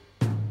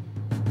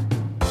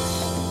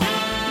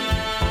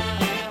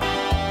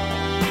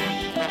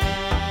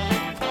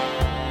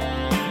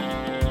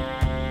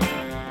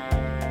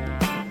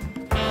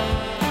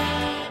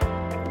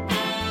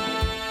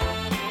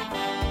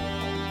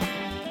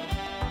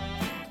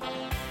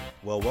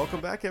Well, welcome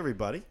back,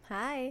 everybody.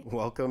 Hi.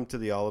 Welcome to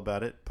the All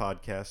About It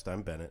podcast.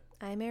 I'm Bennett.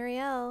 I'm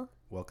Ariel.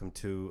 Welcome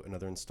to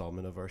another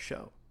installment of our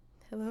show.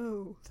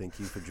 Hello. Thank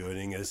you for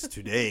joining us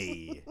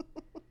today.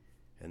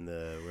 And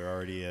we're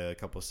already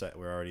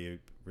we're already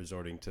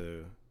resorting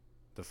to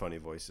the funny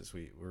voices.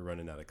 We're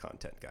running out of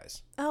content,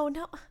 guys. Oh,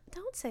 no.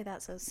 Don't say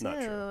that so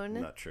soon.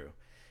 Not true.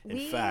 In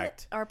we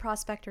fact, are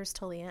prospectors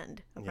till the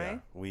end, okay?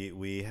 Yeah,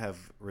 we have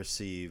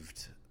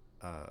received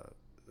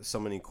so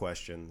many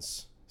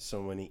questions,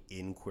 so many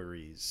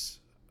inquiries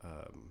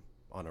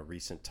on a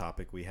recent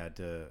topic. We had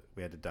to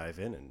dive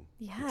in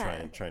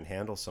and try and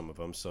handle some of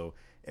them. So,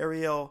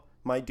 Ariel,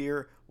 my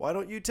dear, why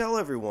don't you tell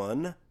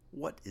everyone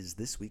what is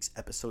this week's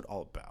episode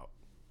all about?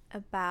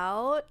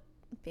 About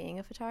being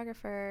a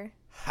photographer.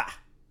 Ha!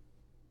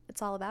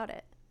 It's all about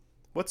it.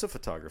 What's a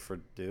photographer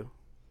do?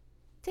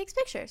 Takes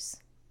pictures.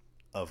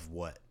 Of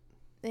what?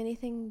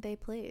 Anything they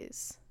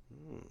please.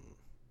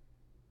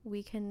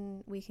 We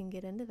can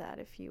get into that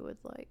if you would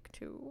like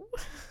to.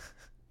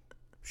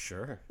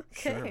 Sure.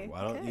 Okay,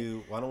 Why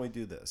don't we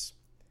do this?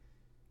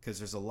 Because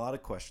there's a lot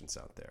of questions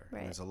out there. Right.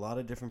 And there's a lot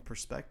of different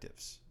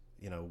perspectives.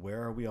 You know,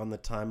 where are we on the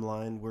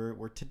timeline?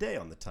 We're today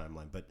on the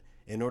timeline, but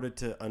in order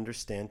to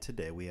understand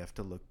today, we have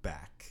to look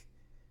back.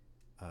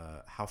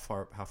 How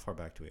far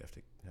back do we have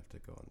to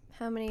go on?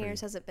 How many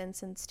years has it been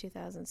since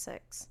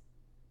 2006?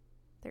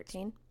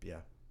 13? Yeah.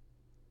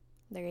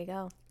 There you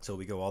go. So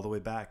we go all the way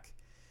back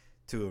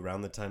to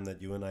around the time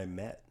that you and I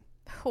met.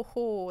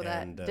 Oh,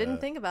 didn't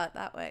think about it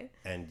that way.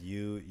 And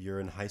you're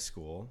in high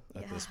school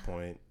at this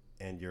point,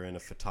 and you're in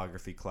a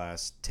photography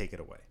class. Take it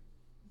away.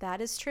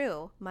 That is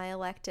true. My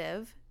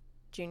elective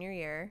junior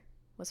year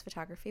was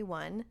photography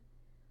 1.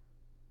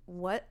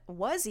 What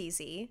was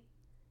easy,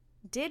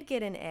 did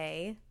get an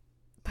A,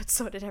 but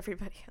so did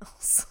everybody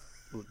else.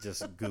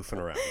 Just goofing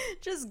around.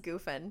 Just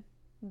goofing.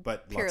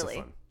 But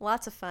purely.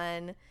 Lots of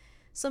fun.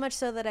 So much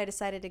so that I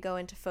decided to go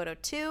into photo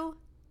 2,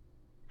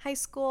 high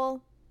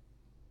school,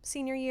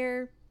 senior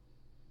year,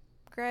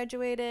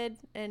 graduated,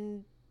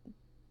 and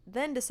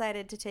then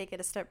decided to take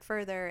it a step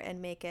further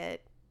and make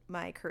it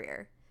my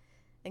career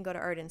and go to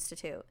Art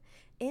Institute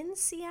in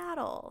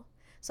Seattle.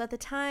 So at the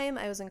time,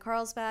 I was in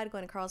Carlsbad,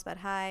 going to Carlsbad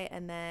High,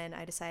 and then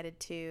I decided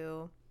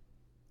to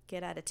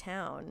get out of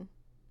town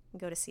and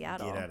go to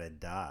Seattle. Get out of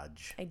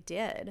Dodge. I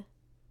did.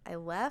 I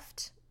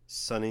left.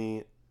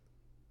 Sunny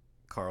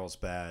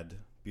Carlsbad,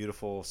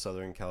 beautiful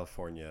Southern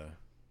California,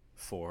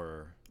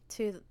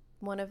 to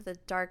one of the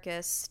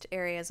darkest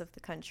areas of the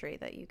country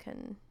that you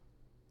can...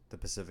 The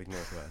Pacific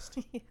Northwest.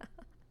 Yeah.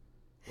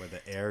 Where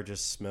the air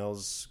just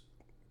smells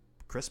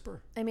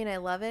crisper. I mean, I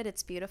love it.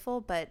 It's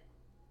beautiful, but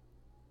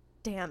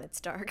damn,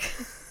 it's dark.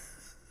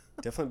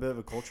 Definitely a bit of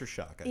a culture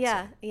shock, I'd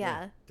say.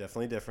 Yeah.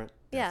 Definitely different.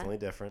 Yeah. Definitely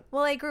different.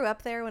 Well, I grew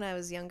up there when I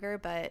was younger,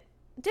 but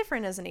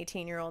different as an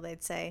 18-year-old,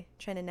 I'd say,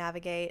 trying to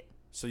navigate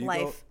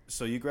life.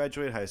 So you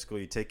graduate high school,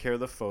 you take care of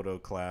the photo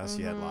class,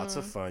 you had lots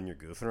of fun, you're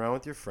goofing around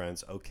with your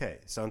friends. Okay,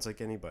 sounds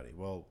like anybody.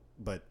 Well,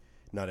 but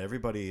not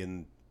everybody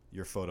in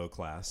your photo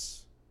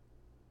class,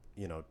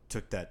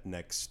 took that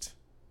next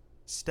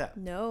step.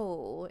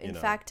 No. In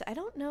fact, I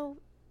don't know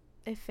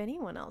if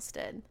anyone else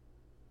did.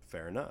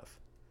 Fair enough.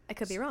 I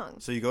could be wrong.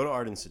 So you go to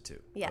Art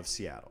Institute Yeah. of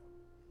Seattle.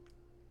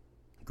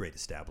 Great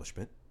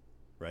establishment,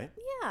 right?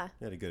 Yeah.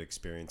 You had a good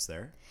experience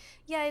there.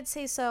 Yeah, I'd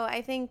say so.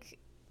 I think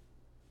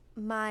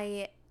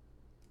my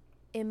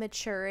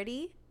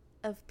immaturity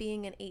of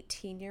being an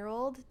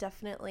 18-year-old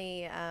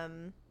definitely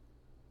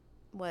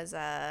was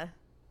a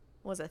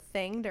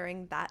thing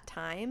during that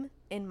time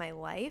in my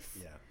life.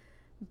 Yeah.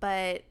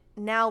 But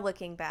now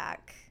looking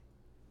back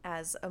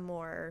as a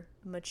more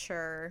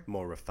mature,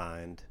 more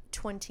refined,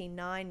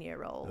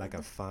 29-year-old. Like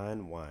a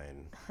fine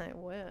wine. I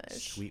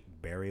wish. Sweet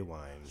berry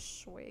wine.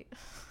 Sweet.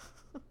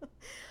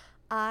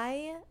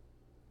 I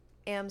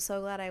am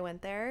so glad I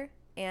went there,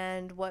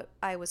 and what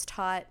I was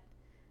taught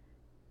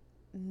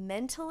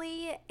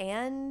mentally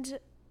and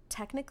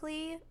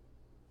technically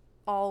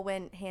all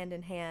went hand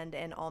in hand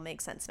and all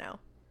makes sense now.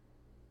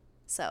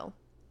 So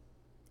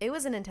it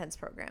was an intense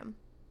program.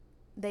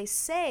 They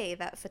say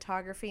that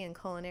photography and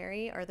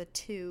culinary are the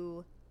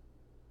two,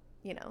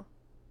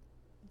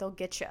 they'll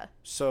get you.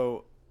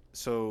 So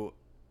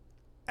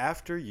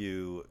after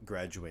you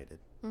graduated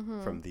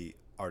from the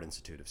Art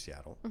Institute of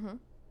Seattle,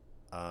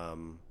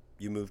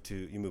 you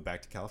moved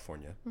back to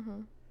California.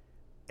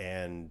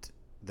 And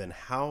then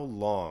how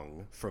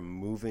long from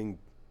moving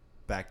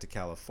back to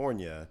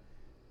California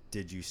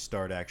did you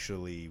start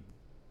actually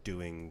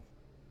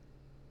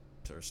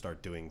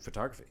start doing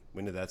photography?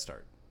 When did that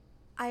start?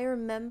 I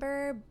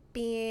remember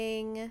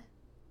being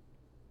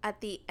at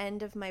the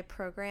end of my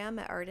program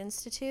at Art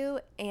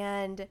Institute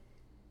and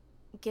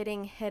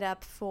getting hit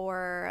up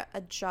for a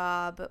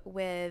job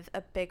with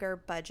a bigger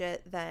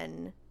budget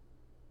than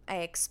I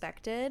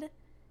expected.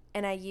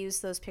 And I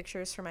used those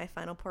pictures for my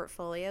final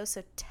portfolio.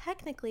 So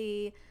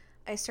technically,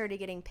 I started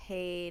getting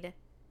paid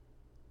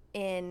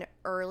in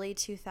early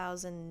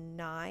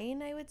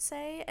 2009, I would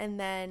say. And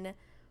then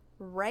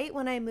right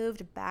when I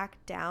moved back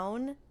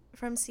down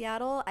from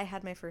Seattle, I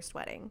had my first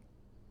wedding.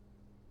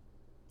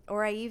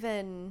 or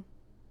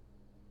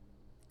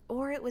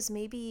it was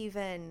maybe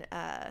even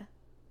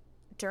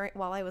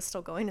while I was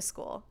still going to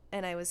school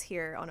and I was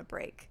here on a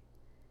break.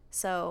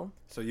 So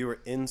you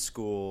were in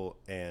school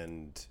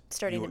and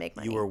starting to make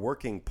money. You were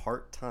working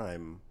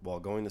part-time while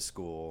going to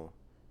school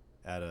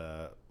at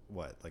a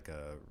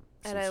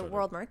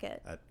world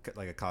market. At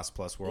like a cost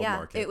plus world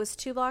market. Yeah, it was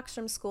 2 blocks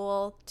from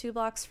school, 2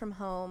 blocks from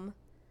home,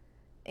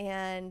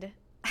 and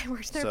I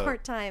worked there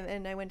part-time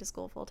and I went to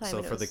school full-time. So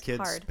and for the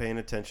kids hard. paying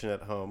attention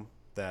at home,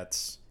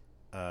 that's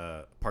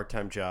a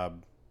part-time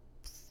job,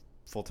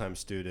 full-time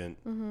student,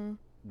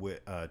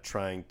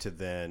 trying to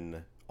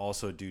then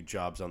also do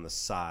jobs on the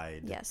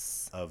side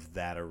of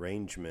that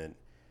arrangement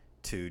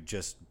to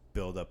just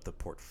build up the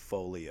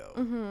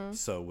portfolio.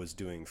 So was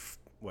doing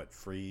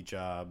free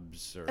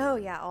jobs or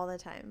all the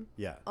time.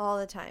 Yeah. All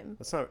the time.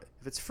 That's not,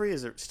 if it's free,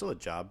 is it still a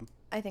job?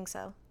 I think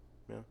so.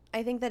 Yeah.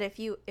 I think that if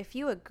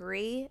you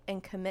agree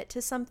and commit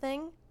to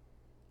something,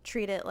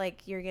 treat it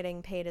like you're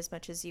getting paid as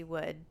much as you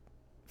would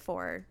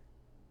for,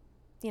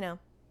 the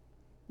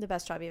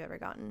best job you've ever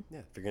gotten. Yeah.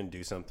 If you're going to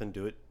do something,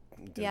 do it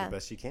the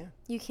best you can.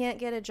 You can't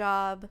get a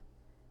job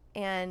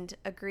and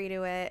agree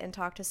to it and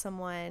talk to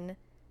someone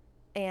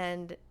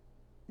and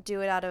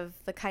do it out of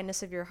the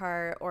kindness of your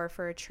heart or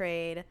for a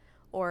trade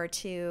or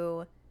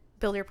to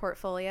build your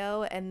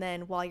portfolio, and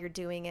then while you're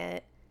doing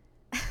it,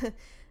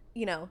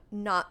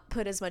 not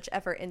put as much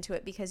effort into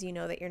it because you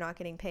know that you're not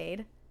getting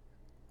paid.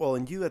 Well,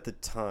 and you at the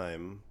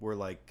time were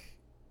like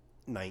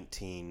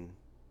 19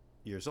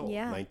 years old,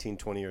 19,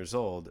 20 years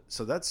old.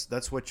 So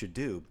that's what you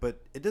do.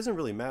 But it doesn't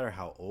really matter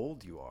how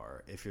old you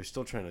are. If you're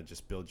still trying to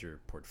just build your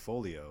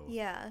portfolio,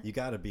 you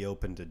got to be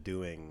open to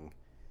doing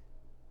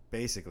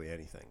basically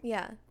anything.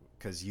 Yeah.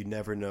 Because you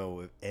never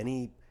know if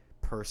any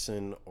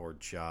person or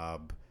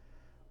job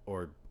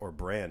or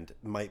brand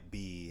might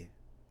be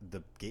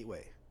the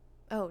gateway.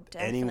 Oh,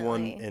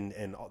 definitely. Anyone,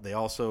 and they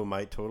also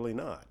might totally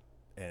not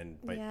and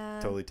might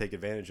totally take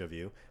advantage of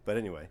you. But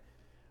anyway,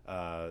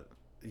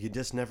 you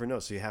just never know.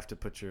 So you have to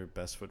put your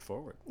best foot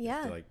forward.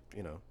 Yeah. Like,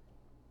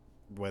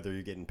 whether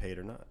you're getting paid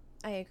or not.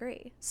 I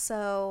agree.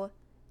 So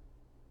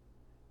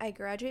I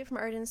graduated from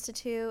Art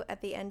Institute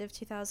at the end of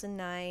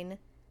 2009,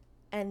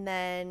 and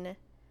then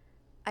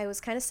I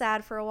was kind of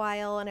sad for a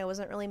while and I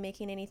wasn't really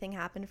making anything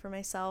happen for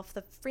myself.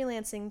 The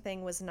freelancing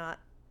thing was not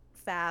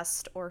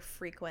fast or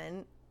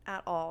frequent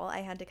at all. I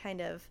had to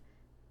kind of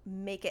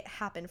make it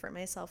happen for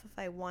myself if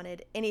I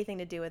wanted anything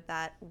to do with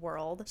that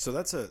world. So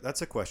that's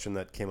a question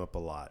that came up a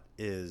lot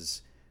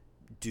is,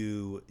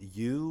 do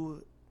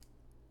you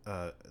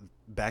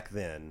back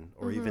then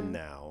or even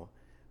now,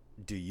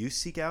 do you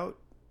seek out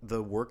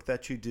the work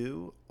that you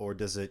do or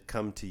does it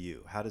come to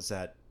you? How does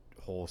that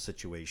whole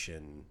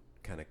situation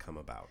kind of come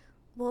about?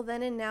 Well,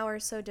 then and now are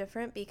so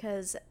different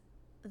because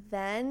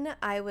then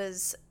I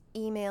was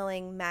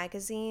emailing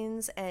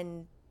magazines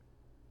and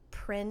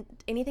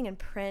print, anything in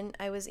print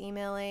I was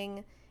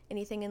emailing,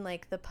 anything in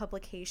like the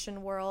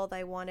publication world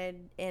I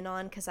wanted in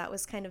on because that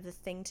was kind of the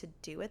thing to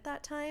do at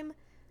that time.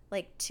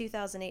 Like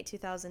 2008,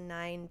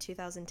 2009,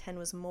 2010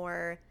 was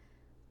more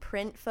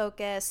print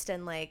focused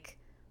and like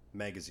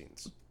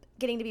magazines.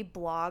 Getting to be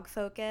blog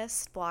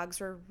focused. Blogs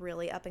were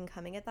really up and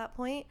coming at that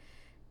point.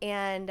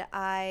 And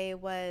I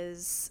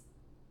was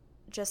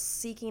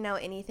just seeking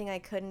out anything I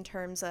could in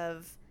terms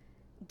of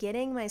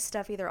getting my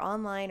stuff either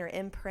online or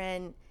in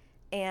print,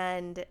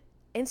 and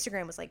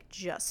Instagram was like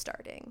just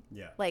starting.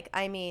 Yeah. Like,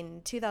 I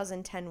mean,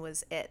 2010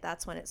 was it.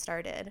 That's when it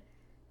started,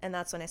 and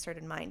that's when I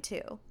started mine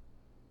too.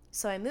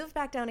 So I moved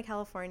back down to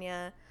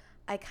California.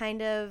 I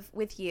kind of,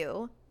 with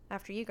you,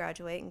 after you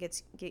graduate and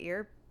get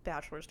your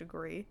bachelor's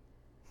degree.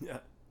 Yeah.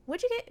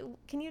 What'd you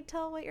get? Can you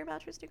tell what your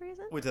bachelor's degree is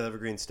in? Went to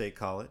Evergreen State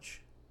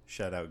College.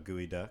 Shout out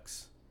Gooey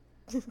Ducks.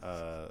 It's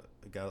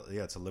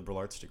a liberal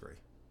arts degree.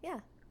 Yeah.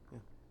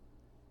 You're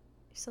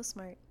so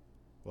smart.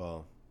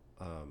 Well,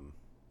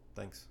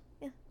 thanks.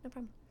 Yeah, no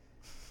problem.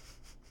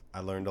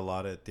 I learned a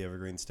lot at the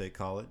Evergreen State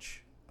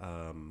College.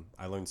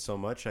 I learned so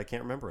much I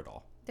can't remember it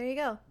all. There you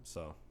go.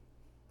 So.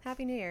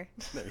 Happy New Year.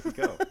 There you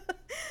go.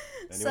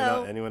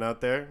 Anyone out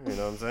there, you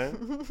know what I'm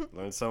saying?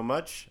 Learned so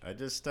much. I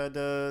just had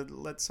to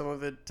let some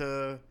of it,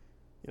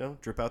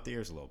 drip out the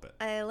ears a little bit.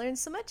 I learned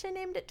so much I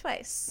named it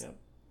twice. Yep.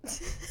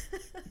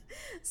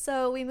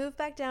 So we moved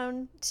back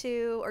down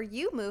to, or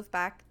you moved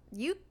back,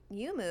 you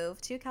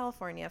moved to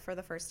California for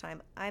the first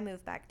time. I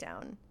moved back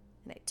down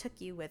and I took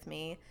you with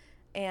me,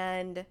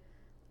 and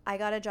I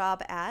got a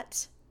job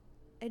at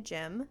a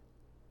gym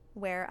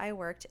where I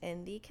worked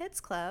in the kids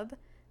club,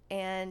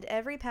 and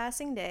every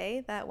passing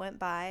day that went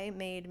by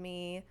made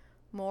me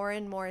more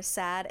and more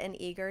sad and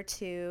eager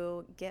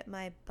to get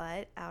my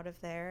butt out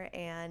of there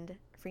and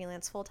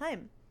freelance full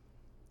time.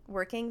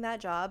 Working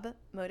that job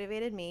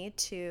motivated me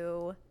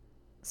to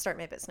start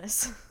my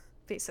business,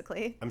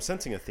 basically. I'm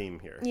sensing a theme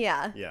here.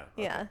 Yeah. Yeah.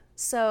 Okay. Yeah.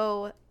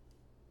 So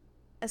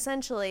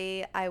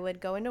essentially, I would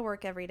go into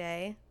work every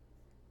day,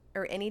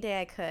 or any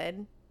day I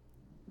could,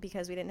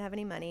 because we didn't have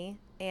any money,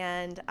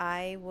 and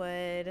I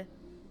would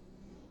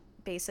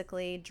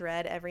basically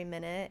dread every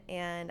minute,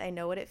 and I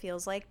know what it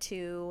feels like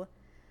to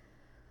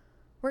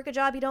work a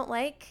job you don't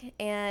like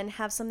and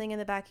have something in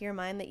the back of your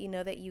mind that you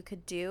know that you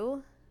could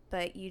do,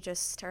 but you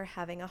just are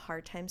having a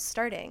hard time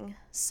starting.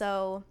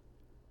 So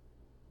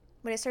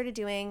what I started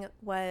doing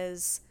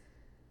was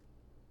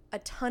a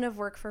ton of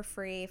work for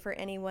free for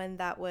anyone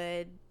that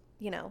would,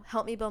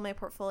 help me build my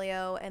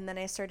portfolio. And then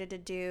I started to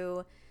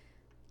do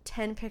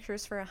 10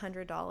 pictures for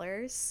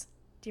 $100.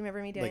 Do you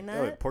remember me doing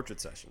that? Like portrait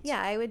sessions.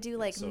 Yeah, I would do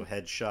so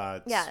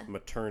headshots,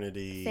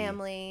 maternity,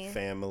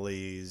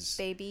 families,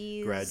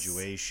 babies,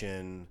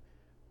 graduation.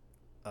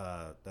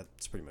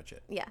 That's pretty much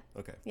it. Yeah.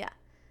 Okay. Yeah.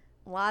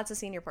 Lots of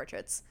senior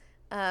portraits.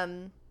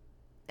 And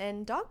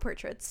dog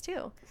portraits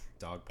too.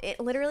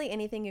 Literally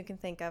anything you can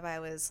think of, I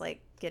was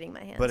like getting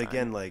my hands on. But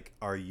again, like,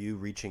 are you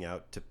reaching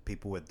out to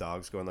people with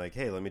dogs going like,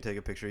 hey, let me take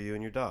a picture of you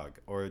and your dog?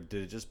 Or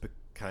did it just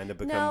kind of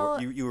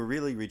become more, you were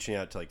really reaching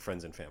out to like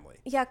friends and family?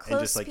 Yeah, close and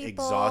just like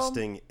people.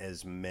 Exhausting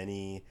as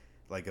many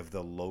like of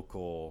the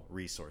local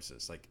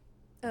resources, like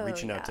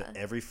reaching out to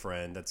every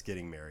friend that's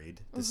getting married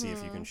to see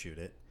if you can shoot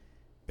it,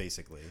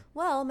 basically.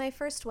 Well, my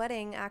first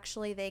wedding,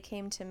 actually, they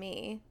came to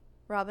me,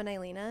 Rob and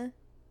Eilina.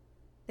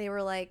 They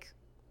were like,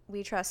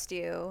 we trust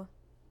you.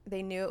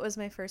 They knew it was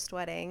my first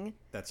wedding.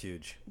 That's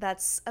huge.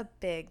 That's a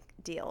big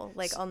deal.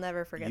 Like, I'll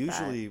never forget that.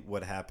 Usually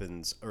what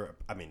happens, or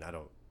I mean, I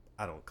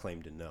don't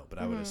claim to know, but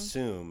I would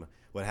assume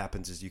what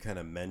happens is you kind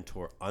of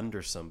mentor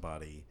under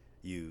somebody.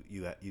 You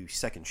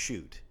second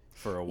shoot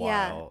for a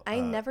while. Yeah, I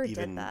never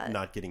even did that.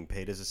 Not getting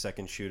paid as a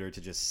second shooter,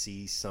 to just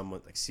see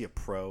someone, like see a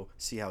pro,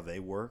 see how they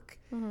work,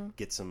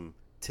 get some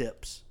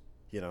tips,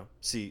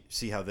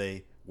 see how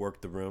they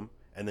work the room,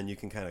 and then you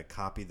can kind of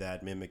copy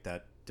that, mimic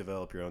that,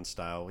 develop your own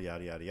style,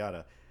 yada yada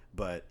yada.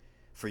 But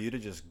for you to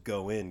just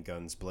go in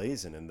guns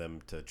blazing and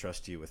them to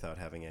trust you without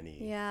having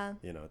any,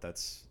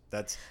 that's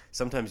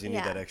sometimes you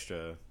need that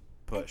extra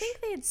push. I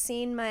think they had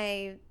seen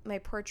my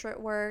portrait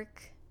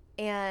work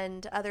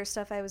and other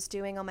stuff I was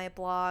doing on my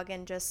blog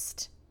and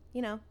just,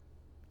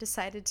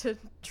 decided to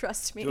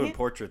trust me. Doing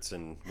portraits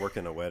and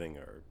working a wedding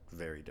are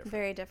very different.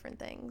 Very different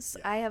things.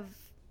 Yeah.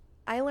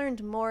 I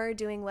learned more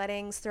doing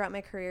weddings throughout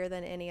my career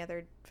than any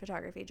other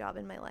photography job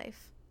in my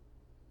life.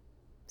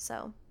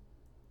 So,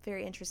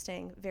 very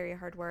interesting, very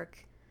hard work.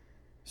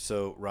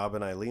 So Rob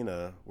and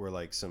Eilina were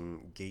like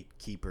some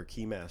gatekeeper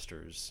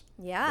keymasters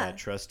that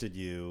trusted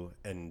you,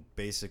 and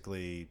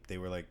basically they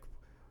were like,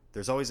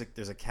 there's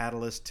a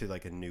catalyst to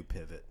like a new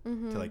pivot,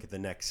 to like the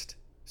next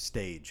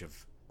stage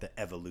of the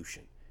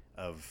evolution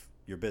of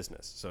your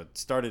business. So it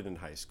started in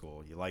high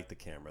school, you like the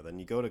camera, then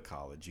you go to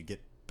college, you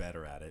get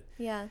better at it.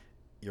 Yeah.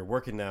 You're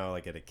working now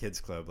like at a kids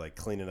club, like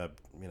cleaning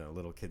up,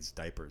 little kids'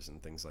 diapers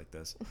and things like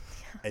this.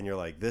 And you're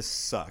like, this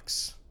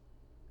sucks.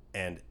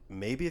 And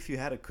maybe if you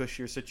had a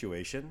cushier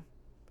situation,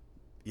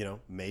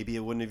 maybe it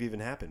wouldn't have even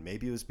happened.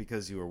 Maybe it was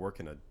because you were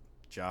working a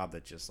job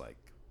that just like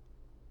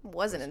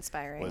wasn't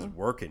inspiring. Was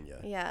working you.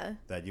 Yeah.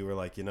 That you were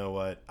like, you know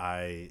what?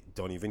 I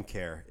don't even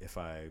care if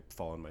I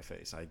fall on my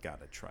face. I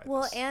gotta try this.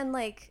 Well, and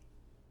like,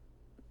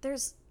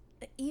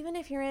 even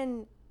if you're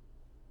in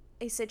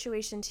a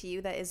situation to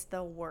you that is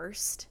the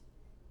worst,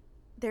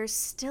 there's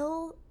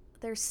still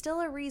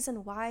a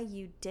reason why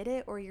you did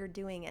it or you're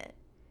doing it.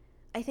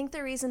 I think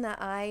the reason that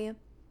I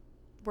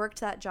worked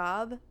that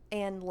job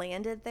and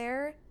landed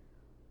there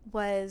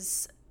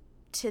was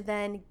to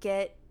then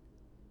get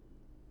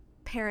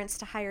parents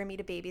to hire me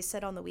to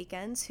babysit on the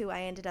weekends, who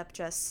I ended up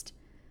just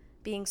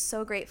being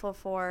so grateful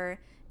for.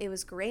 It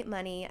was great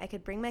money. I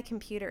could bring my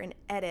computer and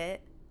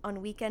edit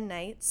on weekend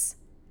nights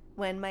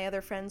when my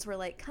other friends were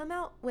like, come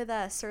out with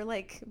us or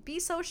like be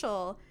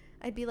social.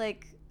 I'd be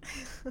like,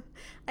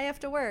 I have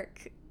to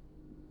work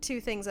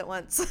 2 things at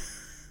once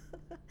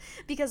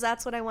because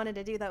that's what I wanted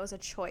to do. That was a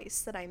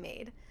choice that I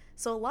made.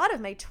 So a lot of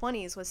my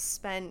 20s was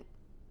spent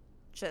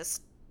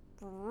just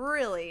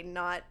really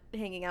not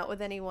hanging out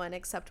with anyone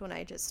except when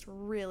I just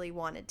really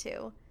wanted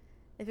to.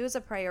 If it was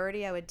a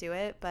priority, I would do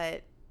it,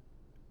 but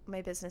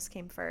my business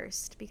came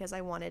first because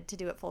I wanted to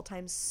do it full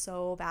time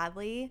so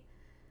badly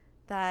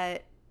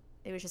that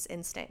it was just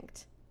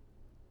instinct.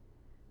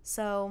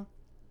 So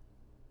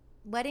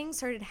weddings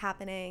started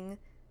happening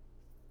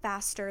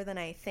faster than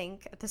I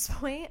think at this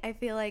point. I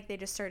feel like they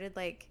just started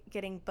like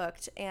getting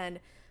booked, and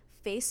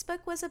Facebook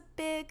was a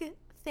big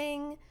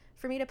thing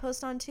for me to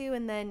post onto,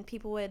 and then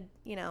people would,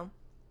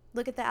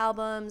 look at the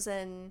albums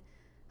and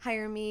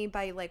hire me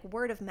by like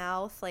word of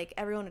mouth. Like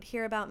everyone would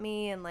hear about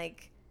me and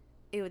like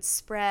it would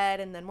spread,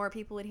 and then more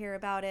people would hear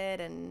about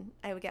it and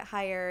I would get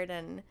hired.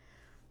 And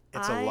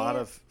it's a lot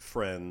of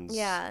friends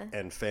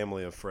and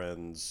family of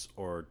friends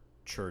or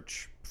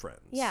church friends.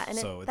 Yeah. And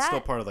so it's still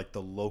part of like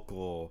the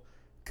local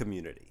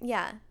community.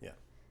 Yeah. Yeah.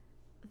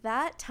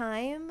 That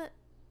time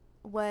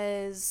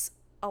was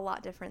a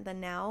lot different than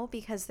now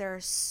because there are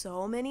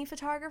so many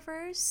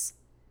photographers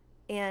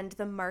and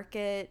the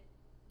market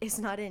is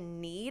not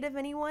in need of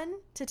anyone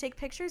to take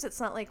pictures. It's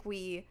not like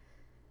we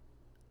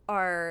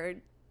are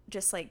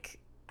just like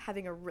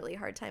having a really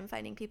hard time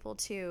finding people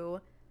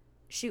to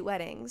shoot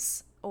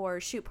weddings or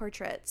shoot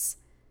portraits.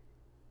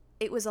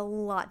 It was a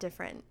lot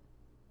different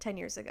 10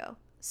 years ago.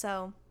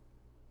 So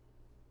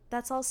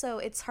that's also,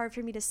 it's hard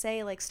for me to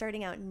say, like,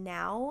 starting out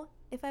now,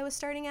 if I was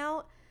starting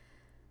out,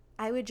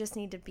 I would just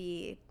need to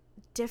be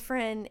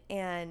different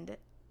and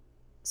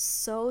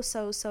so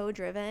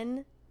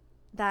driven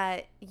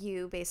that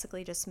you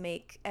basically just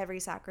make every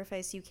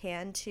sacrifice you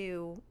can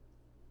to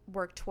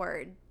work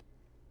toward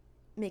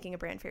making a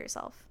brand for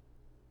yourself.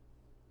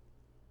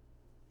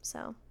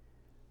 So.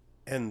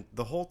 And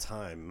the whole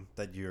time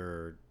that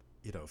you're,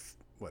 you know,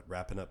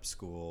 wrapping up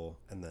school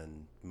and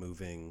then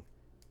moving,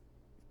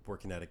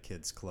 working at a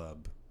kids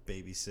club,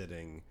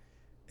 babysitting,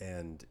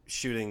 and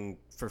shooting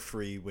for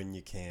free when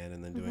you can,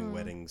 and then doing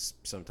weddings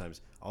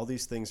sometimes. All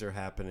these things are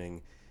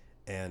happening.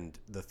 And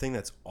the thing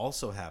that's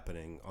also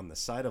happening on the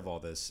side of all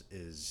this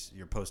is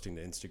you're posting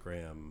to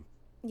Instagram.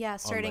 Yeah,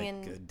 starting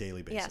on a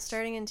daily basis. Yeah,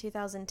 starting in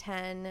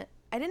 2010.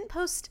 I didn't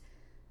post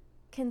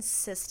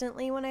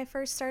consistently when I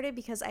first started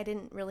because I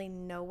didn't really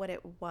know what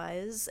it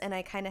was, and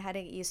I kind of had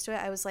to get used to it.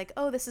 I was like,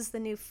 oh, this is the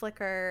new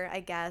Flickr, I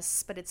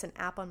guess, but it's an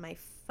app on my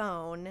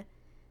phone,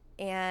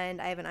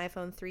 and I have an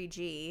iPhone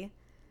 3G.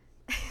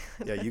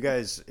 Yeah, you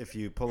guys, if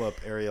you pull up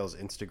Ariel's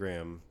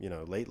Instagram, you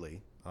know,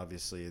 lately,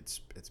 obviously it's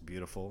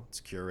beautiful,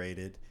 it's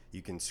curated.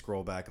 You can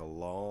scroll back a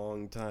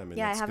long time, and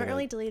yeah, I haven't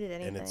really deleted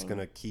anything, and it's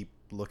gonna keep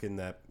looking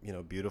that, you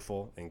know,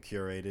 beautiful and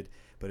curated.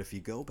 But if you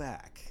go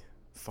back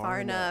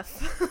far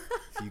enough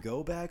if you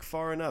go back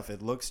far enough,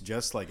 it looks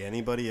just like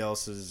anybody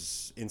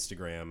else's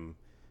Instagram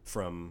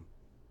from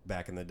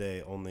back in the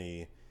day,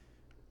 only,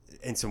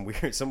 and some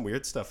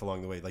weird stuff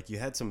along the way. Like, you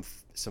had some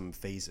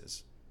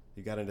phases.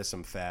 You got into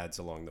some fads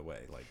along the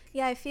way. Like,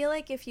 yeah, I feel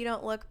like if you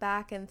don't look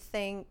back and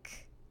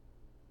think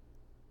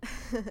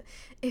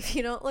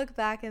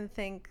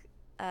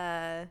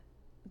that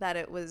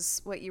it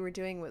was, what you were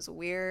doing was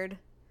weird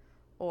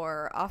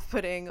or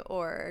off-putting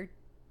or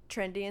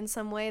trendy in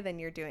some way, then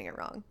you're doing it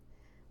wrong.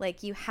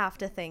 Like, you have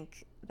to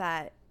think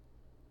that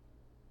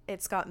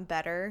it's gotten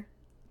better,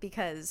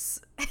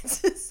 because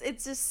it's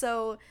just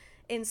so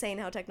insane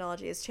how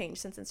technology has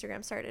changed since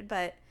Instagram started.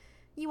 But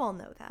you all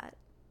know that.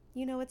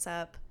 You know what's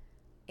up.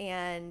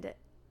 And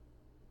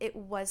it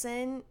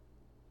wasn't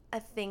a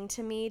thing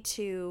to me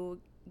to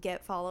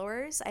get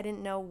followers. I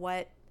didn't know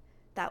what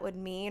that would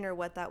mean or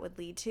what that would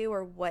lead to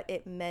or what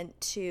it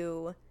meant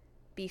to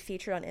be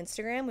featured on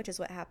Instagram, which is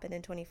what happened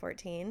in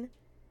 2014,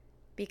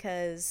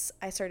 because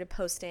I started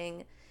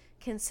posting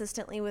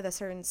consistently with a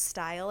certain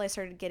style. I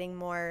started getting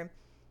more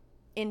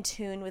in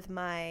tune with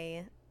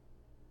my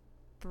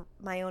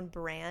own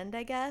brand,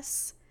 I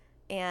guess,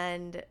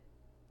 and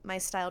my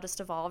style just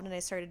evolved, and I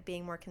started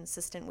being more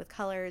consistent with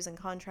colors and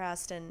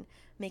contrast and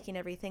making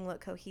everything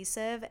look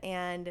cohesive.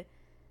 And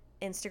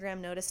Instagram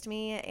noticed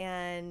me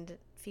and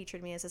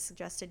featured me as a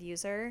suggested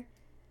user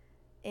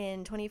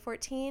in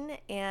 2014.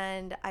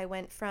 And I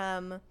went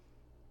from,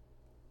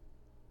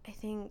 I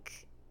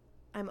think,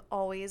 I'm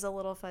always a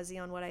little fuzzy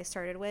on what I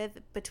started with,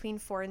 between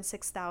 4,000 and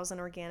 6,000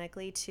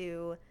 organically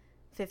to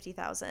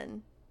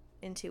 50,000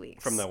 in 2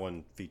 weeks. From that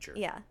one feature.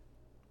 Yeah.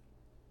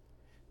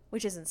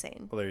 Which is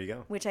insane. Well, there you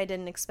go. Which I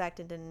didn't expect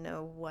and didn't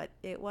know what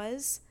it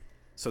was.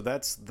 So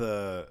that's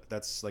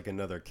like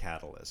another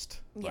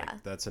catalyst. Yeah.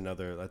 Like,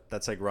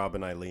 that's like Rob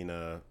and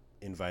Eilena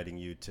inviting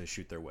you to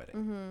shoot their wedding.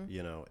 Mm-hmm.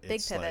 You know,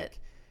 it's big pivot.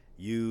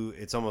 Like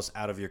it's almost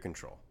out of your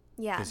control.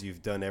 Yeah. Because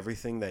you've done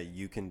everything that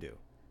you can do.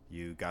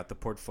 You got the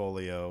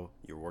portfolio,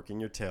 you're working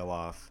your tail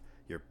off,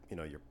 you're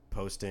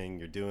posting,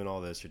 you're doing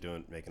all this,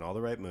 making all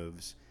the right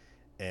moves,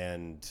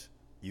 and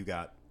you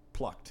got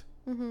plucked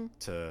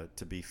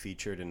to be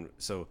featured. And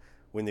so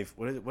when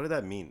what did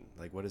that mean?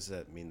 Like, what does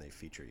that mean, they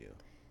feature you?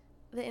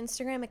 The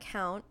Instagram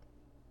account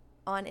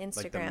on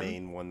Instagram. Like the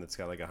main one that's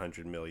got like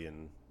 100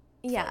 million.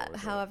 Yeah,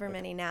 however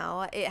many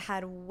now. It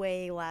had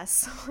way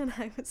less when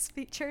I was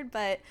featured,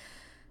 but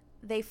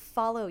they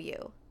follow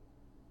you.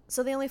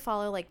 So they only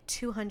follow like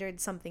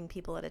 200 something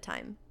people at a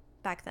time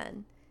back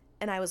then.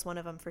 And I was one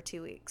of them for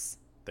 2 weeks.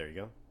 There you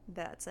go.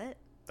 That's it.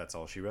 That's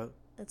all she wrote.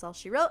 That's all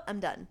she wrote.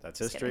 I'm done. That's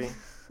just history.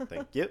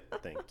 Thank you.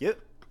 Thank you.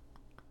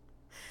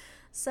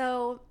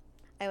 So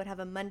I would have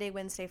a Monday,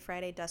 Wednesday,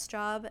 Friday desk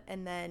job,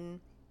 and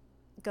then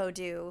go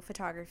do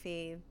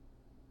photography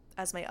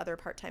as my other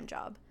part-time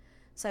job.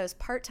 So I was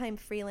part-time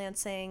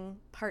freelancing,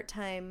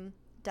 part-time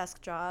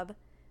desk job,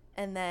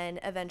 and then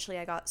eventually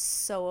I got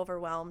so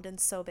overwhelmed and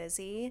so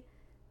busy,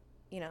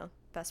 you know,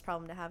 best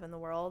problem to have in the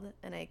world,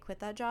 and I quit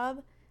that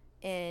job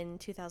in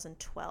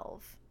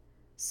 2012.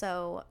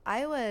 So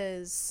I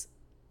was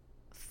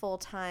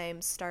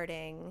full-time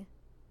starting,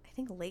 I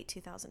think, late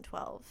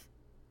 2012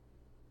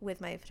 with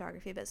my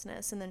photography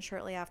business, and then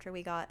shortly after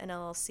we got an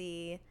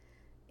LLC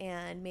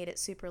and made it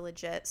super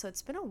legit. So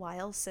it's been a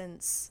while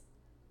since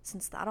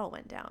that all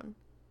went down.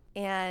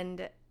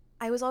 And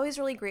I was always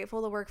really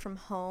grateful to work from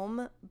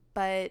home,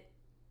 but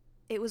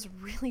it was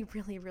really,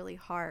 really, really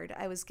hard.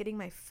 I was getting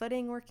my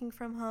footing working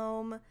from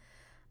home.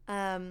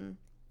 And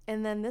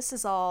then this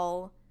is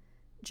all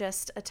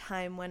just a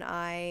time when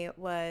I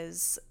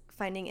was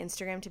finding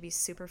Instagram to be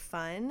super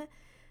fun.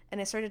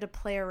 And I started to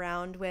play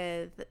around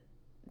with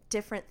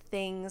different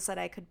things that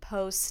I could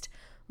post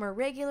more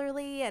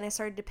regularly, and I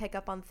started to pick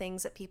up on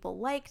things that people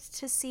liked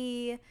to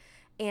see.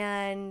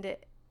 And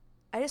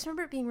I just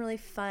remember it being really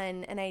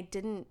fun, and I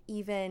didn't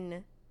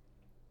even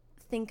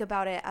think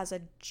about it as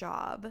a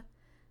job.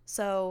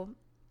 So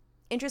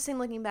interesting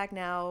looking back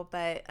now,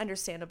 but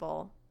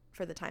understandable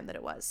for the time that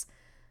it was.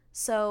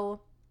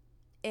 So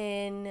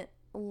in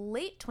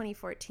late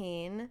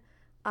 2014,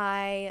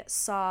 I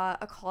saw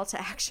a call to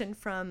action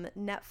from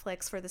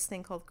Netflix for this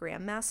thing called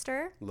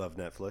Grandmaster. Love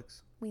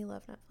Netflix. We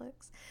love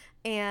Netflix.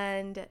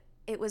 And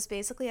it was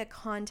basically a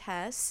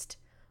contest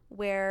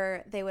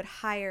where they would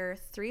hire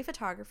 3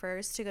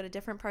 photographers to go to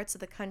different parts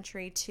of the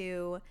country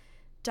to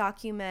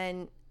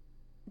document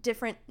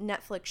different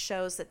Netflix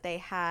shows that they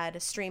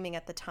had streaming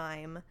at the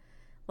time,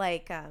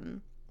 like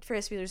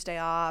Ferris Bueller's Day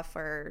Off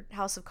or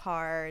House of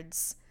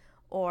Cards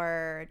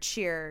or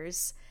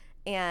Cheers.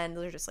 And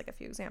those are just like a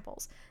few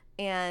examples.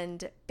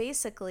 And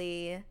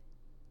basically,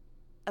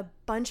 a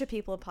bunch of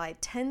people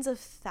applied. Tens of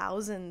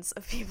thousands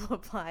of people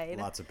applied.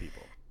 Lots of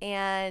people.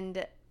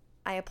 And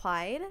I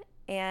applied,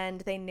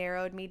 and they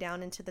narrowed me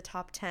down into the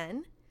top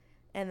 10.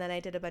 And then I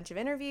did a bunch of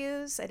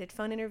interviews. I did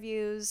phone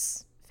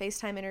interviews,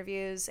 FaceTime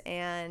interviews,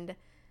 and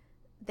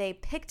they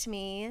picked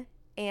me,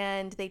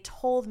 and they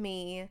told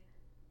me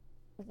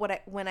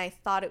when I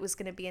thought it was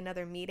going to be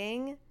another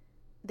meeting,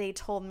 they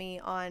told me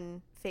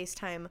on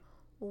FaceTime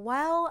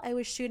while I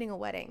was shooting a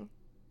wedding.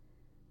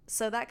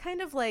 So that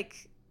kind of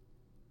like,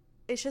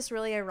 it's just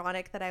really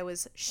ironic that I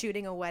was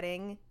shooting a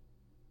wedding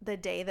the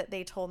day that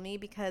they told me,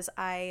 because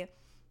I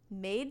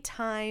made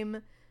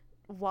time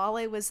while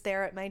I was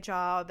there at my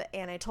job,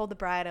 and I told the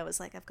bride, I was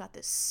like, I've got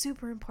this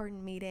super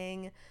important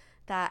meeting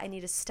that I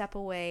need to step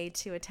away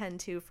to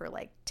attend to for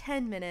like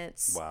 10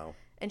 minutes. Wow.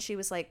 And she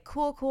was like,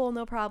 cool,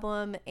 no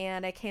problem.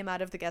 And I came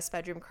out of the guest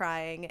bedroom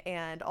crying,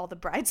 and all the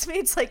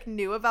bridesmaids like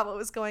knew about what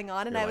was going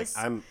on. And You're I like,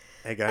 was,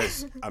 hey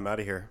guys, I'm out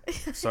of here.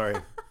 Sorry.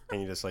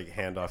 And you just like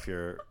hand off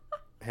your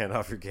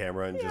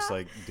camera and just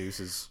like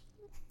deuces.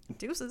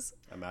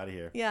 I'm out of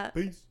here. Yeah.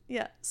 Peace.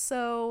 Yeah.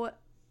 So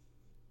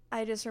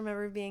I just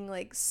remember being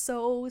like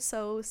so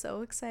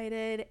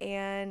excited,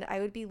 and I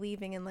would be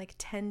leaving in like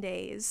 10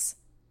 days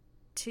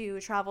to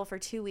travel for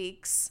 2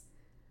 weeks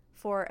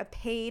for a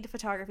paid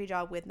photography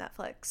job with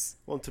Netflix.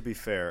 Well, to be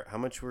fair, how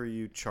much were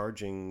you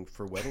charging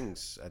for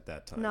weddings at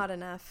that time? Not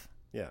enough.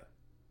 Yeah.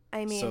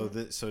 I mean, so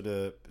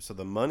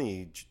the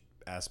money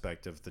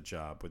aspect of the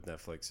job with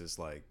Netflix is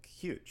like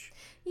huge.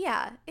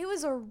 Yeah, it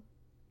was a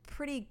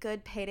pretty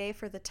good payday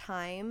for the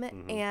time,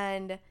 Mm-hmm.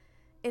 and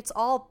it's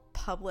all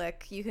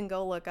public. You can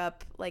go look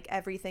up like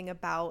everything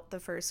about the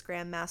first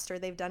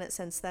Grandmaster. They've done it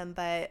since then,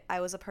 but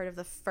I was a part of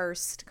the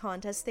first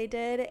contest they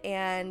did,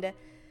 and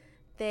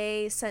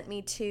they sent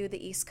me to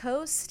the East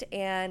Coast,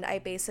 and I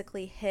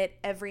basically hit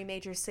every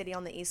major city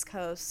on the East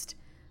Coast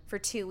for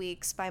 2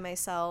 weeks by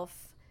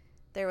myself.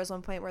 There was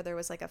one point where there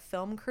was like a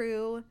film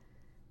crew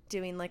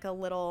doing like a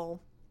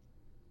little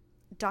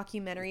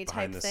documentary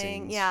type thing.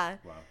 Scenes. Yeah.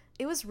 Wow.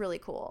 It was really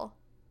cool.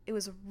 It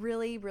was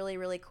really, really,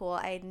 really cool.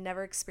 I had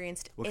never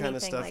experienced anything like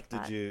that. What kind of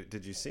stuff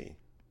did you see?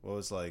 What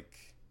was like?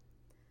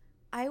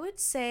 I would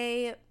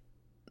say,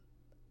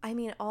 I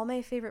mean, all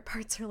my favorite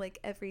parts are like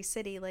every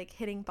city, like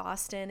hitting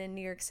Boston and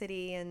New York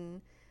City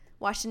and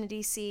Washington,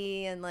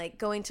 D.C., and like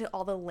going to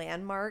all the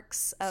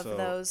landmarks of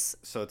those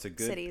So it's a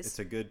good cities. It's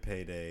a good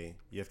payday.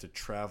 You have to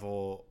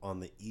travel on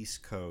the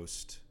East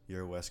Coast.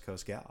 You're a West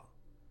Coast gal,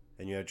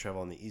 and you had to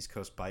travel on the East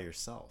Coast by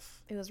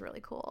yourself. It was really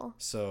cool.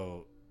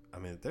 So, I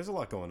mean, there's a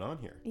lot going on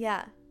here.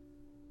 Yeah.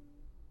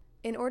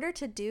 In order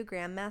to do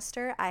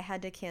Grandmaster, I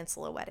had to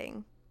cancel a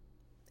wedding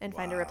and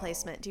find a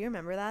replacement. Do you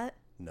remember that?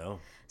 No.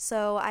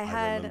 So I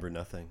remember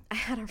nothing.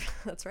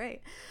 That's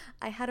right.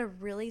 I had a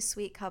really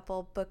sweet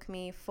couple book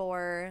me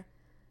for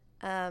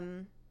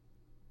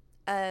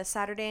a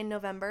Saturday in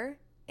November,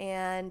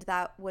 and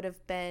that would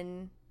have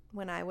been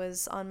when I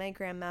was on my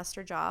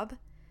Grandmaster job.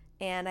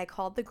 And I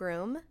called the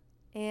groom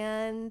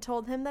and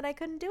told him that I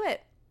couldn't do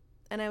it.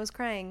 And I was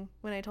crying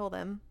when I told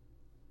him.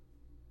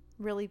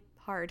 Really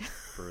hard.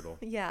 Brutal.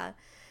 Yeah.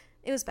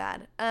 It was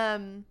bad.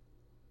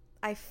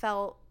 I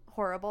felt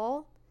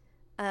horrible.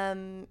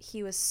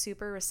 He was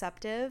super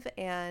receptive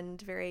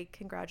and very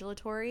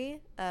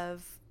congratulatory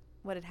of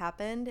what had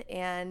happened,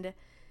 and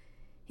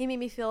he made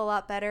me feel a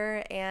lot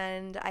better,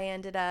 and I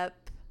ended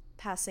up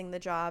passing the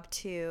job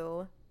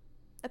to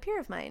a peer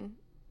of mine,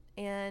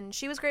 and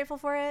she was grateful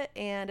for it,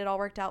 and it all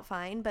worked out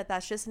fine. But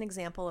that's just an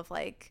example of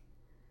like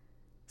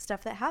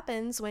stuff that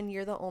happens when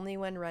you're the only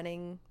one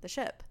running the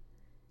ship,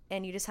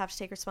 and you just have to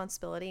take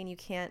responsibility, and you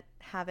can't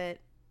have it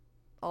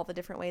all the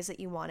different ways that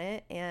you want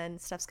it,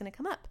 and stuff's going to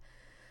come up.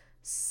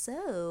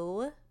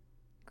 So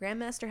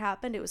Grandmaster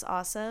happened. It was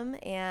awesome.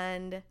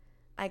 And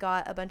I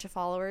got a bunch of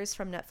followers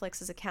from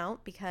Netflix's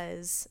account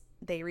because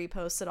they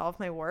reposted all of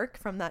my work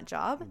from that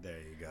job. There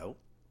you go.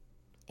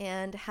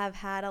 And have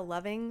had a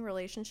loving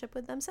relationship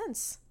with them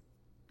since.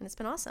 And it's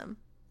been awesome.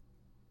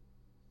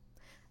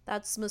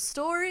 That's my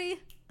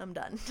story. I'm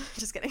done.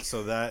 Just kidding.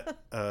 So that,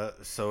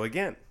 so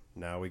again,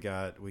 now we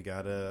got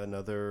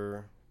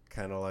another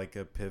kind of like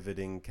a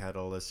pivoting,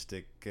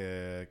 catalytic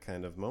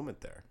kind of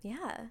moment there.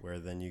 Yeah. Where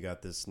then you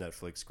got this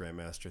Netflix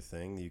Grandmaster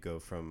thing. You go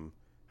from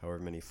however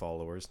many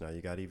followers, now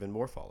you got even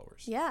more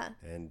followers. Yeah.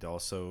 And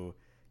also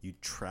you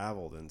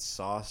traveled and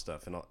saw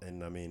stuff.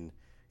 And I mean,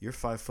 you're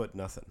 5'0"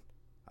 nothing.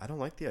 I don't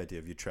like the idea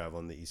of you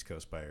traveling the East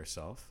Coast by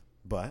yourself.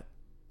 But,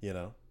 you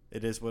know,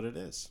 it is what it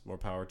is. More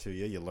power to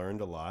you. You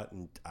learned a lot.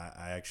 And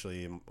I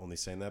actually am only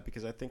saying that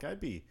because I think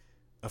I'd be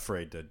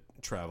afraid to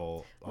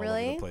travel all over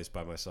the place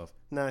by myself.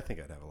 No, I think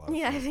I'd have a lot of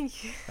fun. I think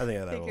I'd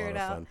have a lot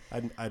of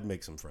fun. I'd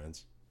make some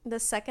friends. The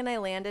second I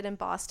landed in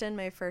Boston,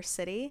 my first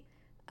city,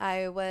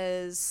 I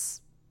was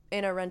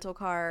in a rental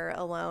car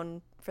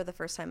alone for the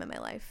first time in my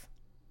life.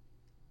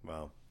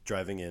 Wow.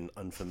 Driving in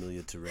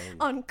unfamiliar terrain.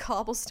 On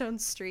cobblestone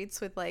streets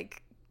with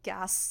like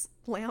gas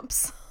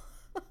lamps.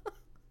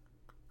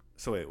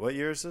 So wait, what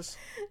year is this?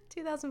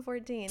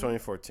 2014.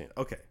 2014.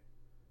 Okay.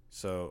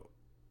 So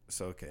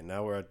okay,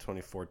 now we're at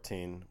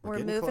 2014. We're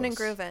moving close. And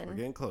grooving. We're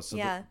getting close. So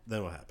yeah.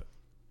 Then what happened?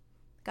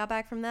 Got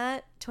back from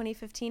that.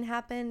 2015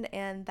 happened,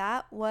 and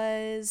that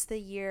was the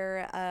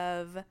year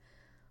of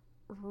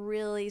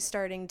really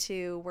starting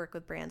to work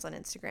with brands on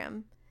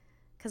Instagram.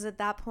 Because at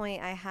that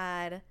point, I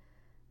had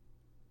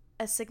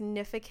a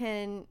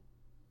significant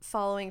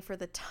following for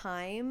the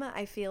time.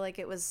 I feel like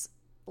it was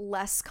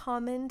less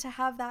common to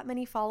have that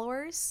many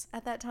followers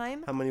at that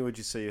time. How many would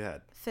you say you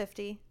had?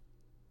 50.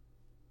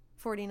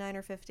 49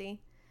 or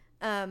 50.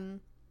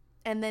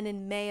 And then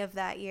in May of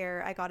that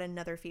year, I got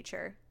another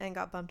feature and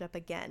got bumped up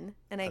again.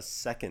 And I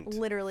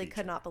literally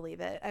could not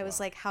believe it. I was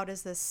like, how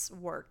does this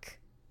work?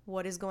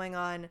 What is going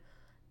on?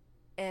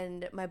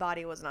 And my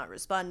body was not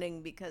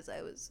responding because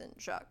I was in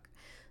shock.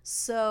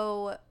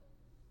 So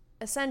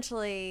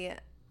essentially,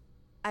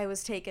 I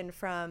was taken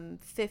from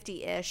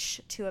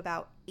 50-ish to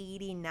about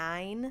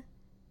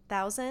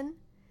 89,000.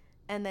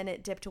 And then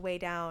it dipped way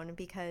down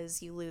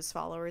because you lose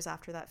followers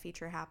after that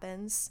feature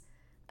happens.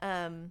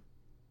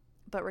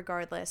 But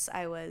regardless,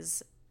 I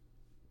was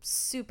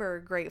super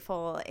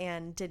grateful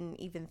and didn't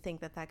even think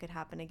that could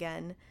happen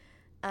again.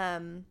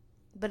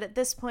 But at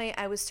this point,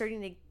 I was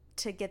starting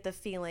to get the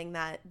feeling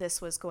that this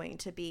was going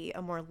to be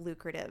a more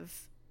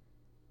lucrative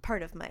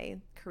part of my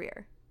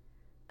career.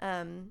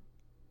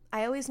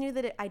 I always knew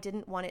that I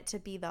didn't want it to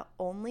be the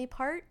only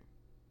part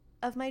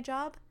of my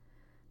job.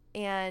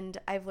 And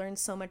I've learned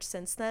so much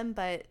since then.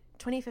 But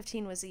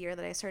 2015 was the year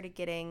that I started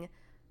getting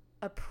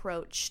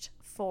approached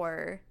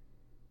for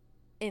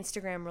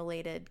Instagram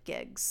related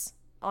gigs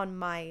on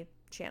my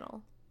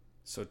channel.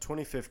 So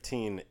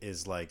 2015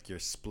 is like you're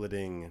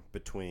splitting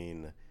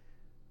between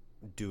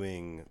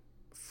doing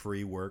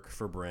free work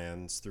for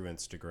brands through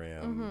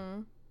Instagram.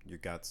 Mm-hmm. You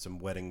got some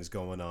weddings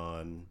going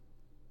on,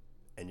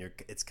 and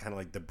it's kind of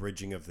like the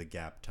bridging of the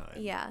gap time.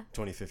 Yeah.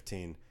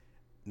 2015.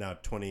 Now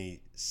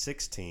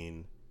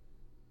 2016,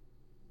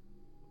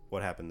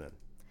 what happened then?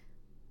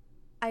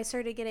 I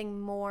started getting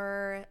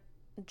more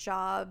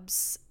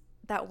jobs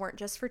that weren't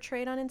just for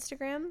trade on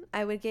Instagram.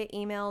 I would get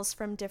emails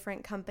from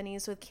different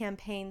companies with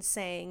campaigns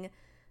saying,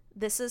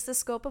 this is the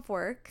scope of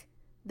work,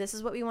 this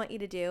is what we want you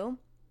to do,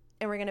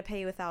 and we're going to pay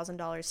you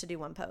 $1,000 to do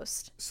one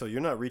post. So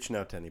you're not reaching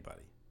out to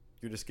anybody.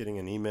 You're just getting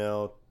an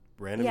email,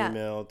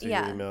 email to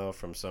your email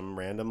from some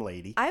random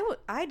lady.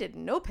 I did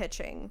no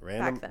pitching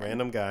back then.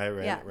 Random guy,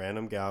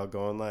 random gal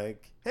going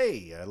like,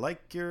 hey, I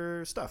like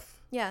your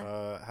stuff.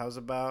 Yeah. How's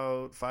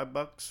about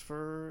 $5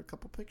 for a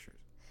couple pictures?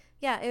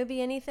 Yeah, it would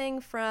be anything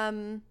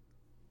from...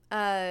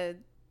 there's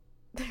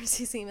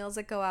these emails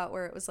that go out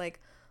where it was like,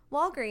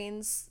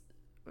 Walgreens,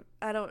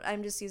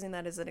 I'm just using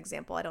that as an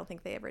example. I don't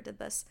think they ever did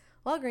this.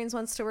 Walgreens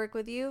wants to work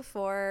with you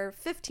for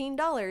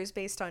 $15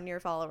 based on your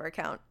follower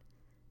count.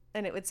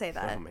 And it would say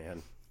that. Oh,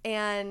 man.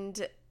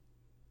 And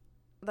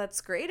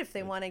that's great if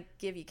they want to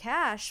give you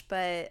cash.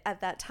 But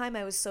at that time,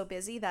 I was so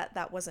busy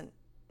that wasn't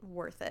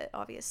worth it,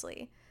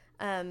 obviously.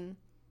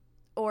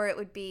 Or it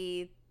would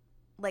be,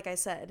 like I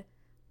said,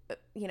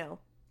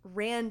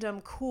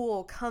 random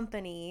cool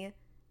company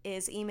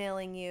is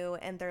emailing you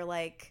and they're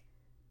like,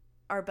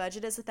 our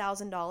budget is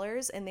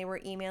 $1,000, and they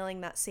were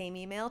emailing that same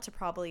email to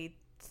probably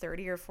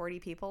 30 or 40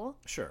 people.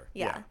 Sure.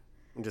 Yeah.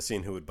 I'm just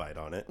seeing who would bite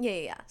on it.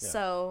 Yeah.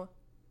 So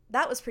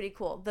that was pretty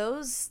cool.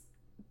 Those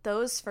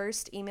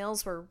first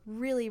emails were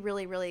really,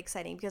 really, really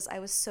exciting because I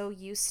was so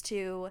used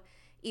to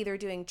either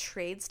doing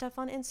trade stuff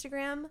on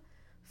Instagram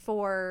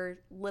for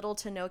little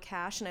to no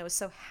cash, and I was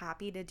so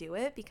happy to do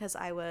it because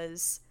I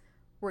was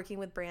working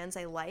with brands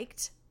I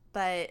liked.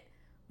 But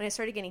when I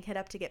started getting hit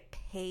up to get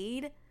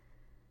paid,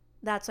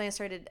 that's when I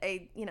started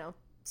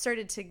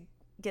to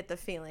get the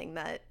feeling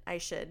that I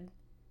should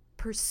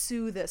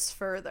pursue this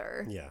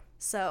further. Yeah.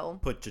 So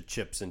put your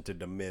chips into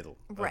the middle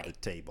of the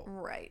table.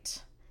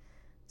 Right.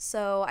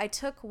 So I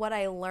took what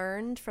I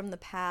learned from the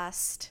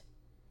past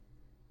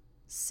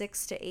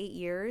 6 to 8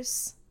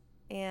 years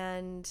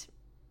and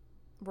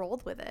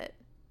rolled with it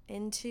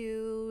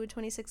into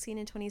 2016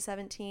 and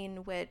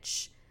 2017,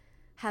 which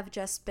have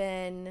just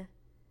been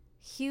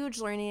huge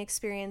learning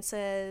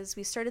experiences.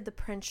 We started the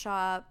print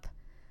shop.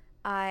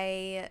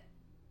 I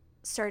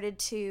started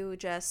to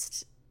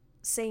just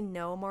say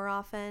no more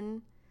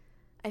often.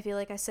 I feel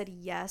like I said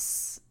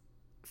yes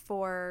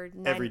for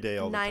every day,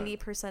 all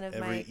 90% of every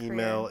my career.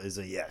 email is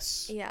a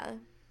yes. Yeah.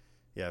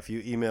 Yeah, if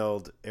you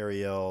emailed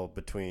Ariel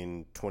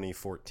between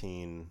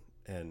 2014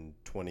 and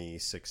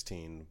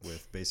 2016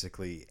 with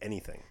basically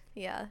anything,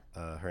 yeah,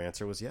 her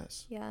answer was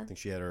yes. Yeah. I think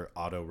she had her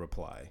auto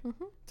reply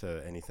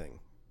to anything.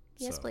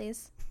 Yes,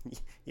 please.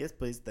 Yes,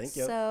 please. Thank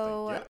you.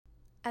 So, Thank you.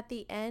 At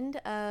the end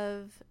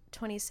of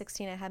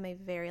 2016, I had my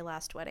very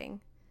last wedding.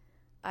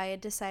 I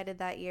had decided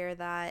that year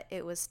that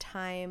it was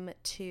time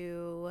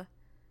to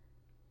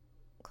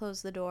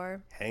close the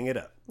door. Hang it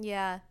up.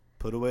 Yeah.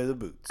 Put away the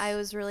boots. I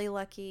was really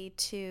lucky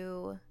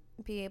to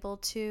be able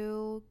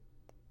to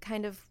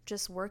kind of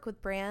just work with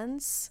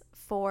brands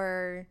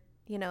for,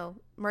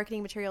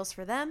 marketing materials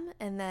for them,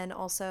 and then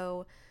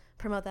also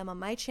promote them on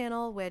my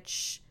channel,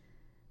 which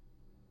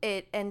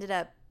it ended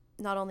up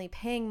not only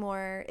paying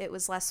more, it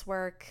was less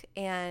work,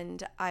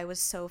 and I was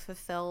so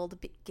fulfilled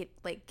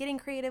getting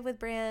creative with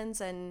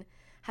brands and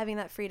having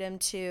that freedom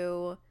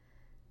to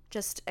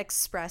just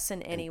express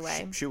in any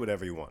way. Shoot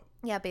whatever you want.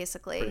 Yeah,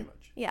 basically. Pretty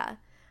much. Yeah.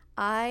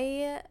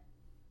 I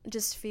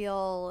just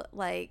feel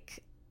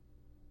like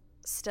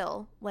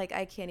still, like,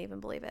 I can't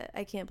even believe it.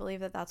 I can't believe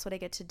that that's what I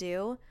get to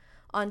do,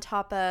 on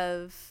top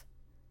of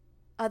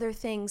other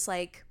things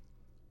like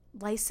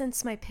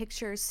license my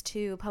pictures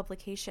to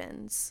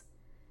publications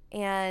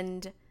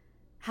and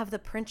have the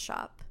print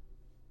shop.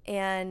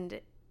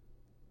 And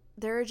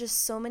there are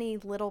just so many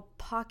little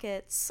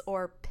pockets,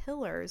 or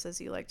pillars,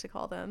 as you like to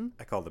call them.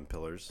 I call them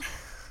pillars.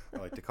 I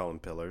like to call them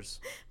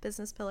pillars.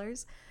 Business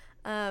pillars.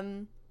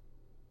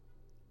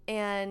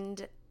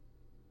 And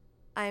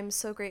I'm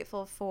so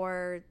grateful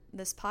for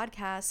this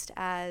podcast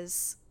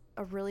as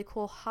a really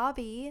cool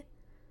hobby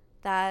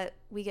that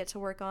we get to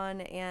work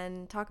on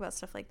and talk about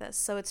stuff like this.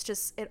 So it's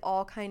just, it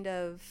all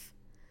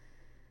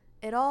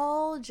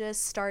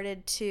just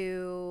started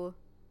to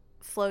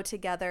flow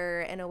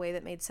together in a way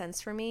that made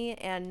sense for me,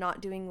 and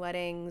not doing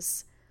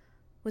weddings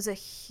was a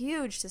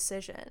huge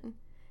decision.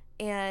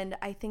 And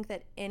I think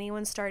that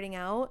anyone starting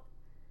out,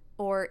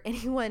 or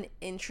anyone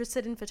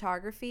interested in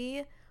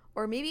photography,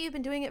 or maybe you've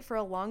been doing it for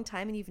a long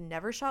time and you've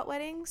never shot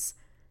weddings,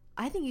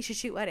 I think you should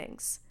shoot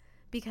weddings,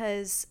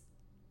 because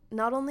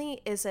not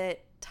only is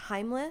it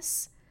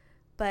timeless,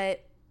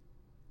 but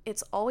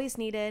it's always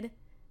needed,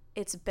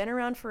 it's been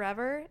around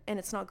forever, and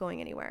it's not going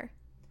anywhere.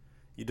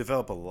 You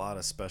develop a lot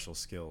of special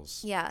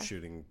skills Yeah.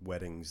 shooting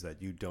weddings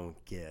that you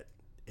don't get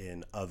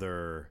in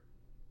other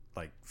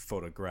like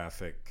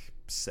photographic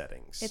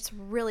settings. It's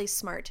really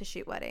smart to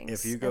shoot weddings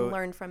if you and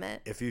learn from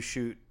it. If you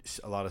shoot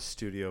a lot of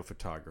studio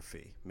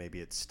photography, maybe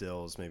it's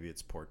stills, maybe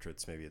it's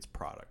portraits, maybe it's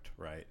product,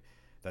 right?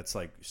 That's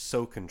like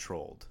so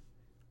controlled,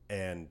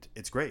 and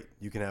it's great.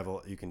 You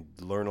can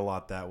learn a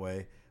lot that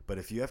way. But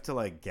if you have to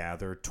like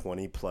gather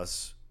 20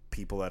 plus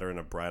people that are in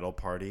a bridal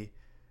party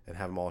and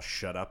have them all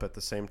shut up at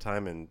the same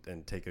time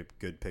and take a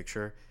good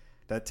picture,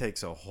 that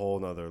takes a whole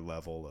nother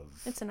level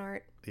of... It's an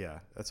art. Yeah,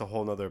 that's a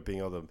whole nother being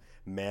able to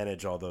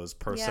manage all those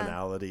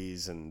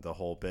personalities and the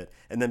whole bit,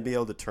 and then be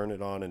able to turn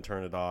it on and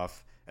turn it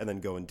off, and then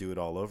go and do it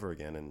all over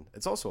again. And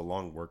it's also a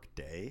long work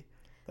day.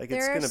 Like,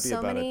 it's going to be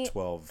about a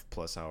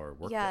 12-plus hour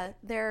work day.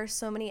 There are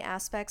so many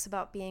aspects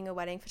about being a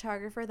wedding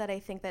photographer that I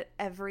think that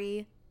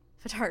every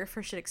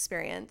photographer should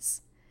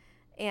experience.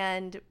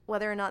 And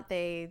whether or not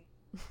they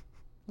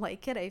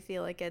like it, I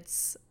feel like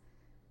it's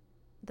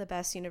the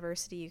best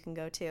university you can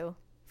go to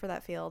for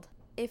that field.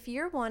 If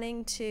you're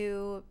wanting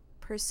to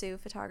pursue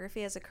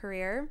photography as a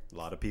career, a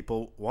lot of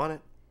people want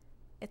it.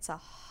 It's a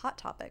hot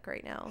topic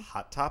right now.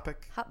 Hot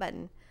topic. Hot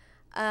button.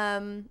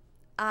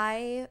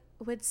 I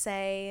would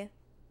say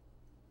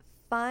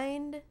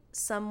find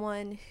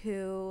someone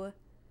who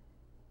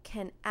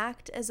can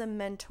act as a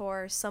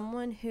mentor,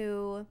 someone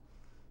who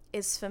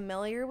is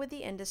familiar with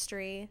the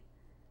industry.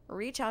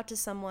 Reach out to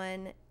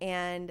someone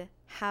and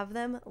have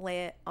them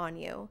lay it on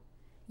you.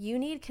 You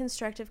need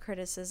constructive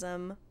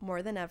criticism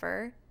more than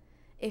ever.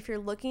 If you're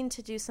looking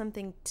to do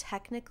something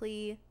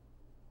technically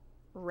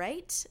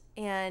right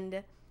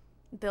and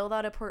build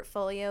out a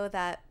portfolio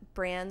that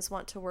brands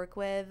want to work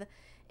with,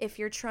 if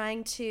you're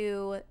trying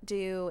to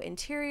do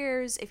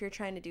interiors, if you're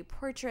trying to do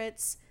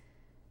portraits,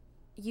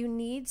 you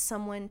need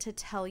someone to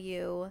tell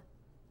you,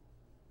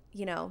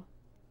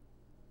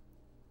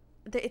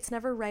 it's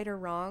never right or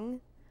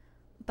wrong,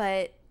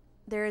 but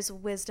there is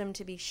wisdom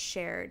to be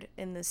shared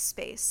in this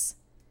space.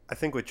 I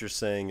think what you're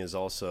saying is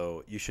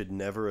also, you should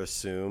never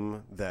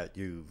assume that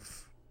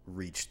you've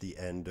reached the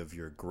end of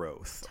your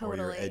growth or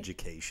your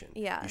education.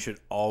 Yeah. You should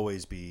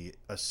always be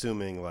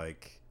assuming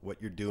like what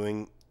you're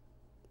doing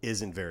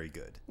isn't very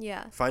good.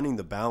 Yeah. Finding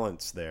the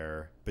balance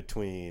there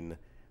between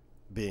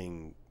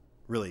being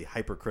really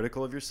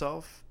hypercritical of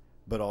yourself,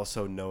 but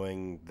also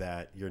knowing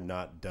that you're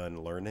not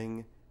done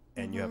learning,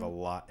 and you have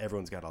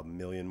everyone's got a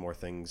million more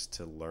things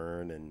to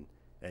learn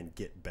and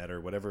get better,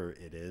 whatever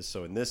it is.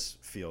 So in this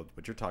field,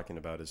 what you're talking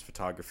about is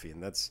photography,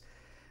 and it's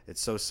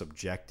so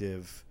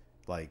subjective,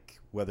 like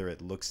whether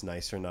it looks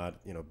nice or not,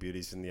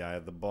 beauty's in the eye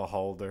of the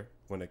beholder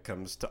when it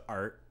comes to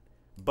art.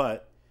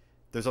 But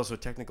there's also a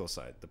technical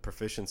side, the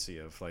proficiency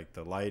of like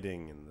the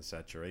lighting and the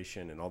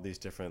saturation and all these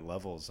different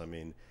levels. I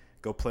mean,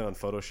 go play on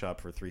Photoshop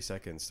for 3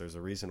 seconds. There's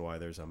a reason why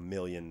there's a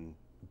million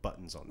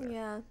buttons on there.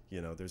 Yeah.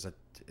 You know, there's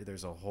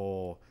a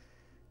whole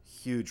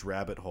huge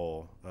rabbit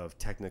hole of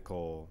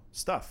technical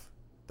stuff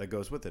that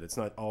goes with it. It's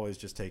not always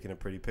just taking a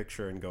pretty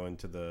picture and going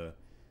to the,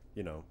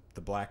 you know,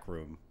 the black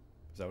room.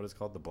 Is that what it's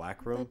called? The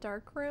black room? The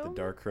dark room? The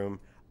dark room.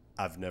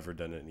 I've never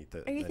done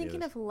anything. Are you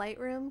thinking of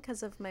Lightroom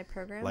because of my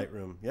program?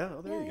 Lightroom. Yeah.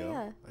 Oh, there you go.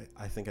 Yeah.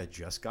 I think I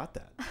just got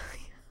that.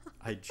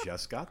 I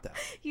just got that.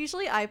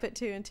 Usually I put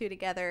 2 and 2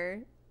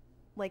 together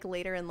like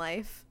later in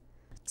life.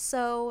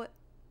 So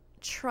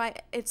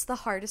it's the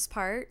hardest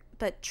part,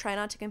 but try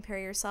not to compare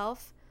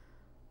yourself.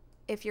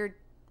 If you're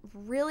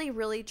really,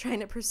 really trying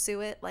to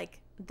pursue it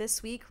like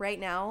this week, right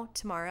now,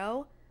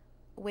 tomorrow,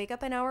 wake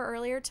up an hour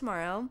earlier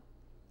tomorrow,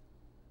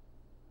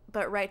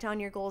 but write down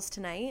your goals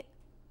tonight,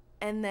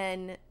 and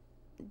then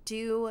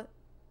do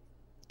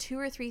 2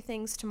 or 3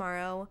 things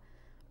tomorrow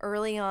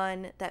early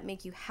on that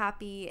make you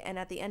happy, and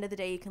at the end of the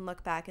day you can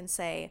look back and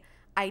say,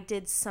 I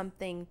did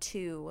something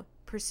to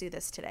pursue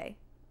this today.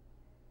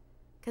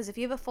 Because if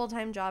you have a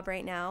full-time job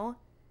right now,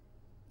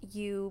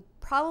 you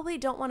probably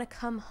don't want to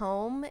come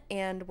home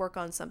and work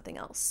on something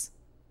else.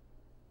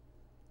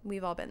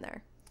 We've all been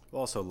there.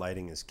 Also,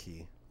 lighting is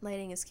key.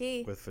 Lighting is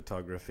key. With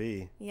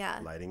photography, yeah,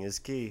 lighting is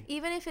key.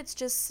 Even if it's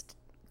just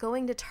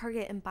going to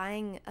Target and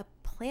buying a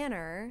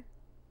planner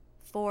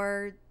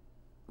for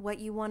what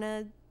you want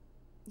to,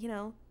 you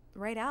know,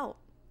 write out.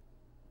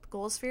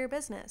 Goals for your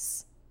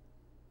business.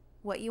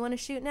 What you want to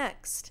shoot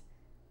next.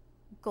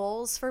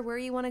 Goals for where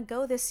you want to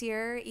go this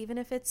year, even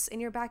if it's in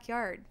your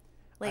backyard.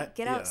 Like,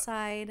 get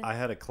outside. I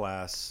had a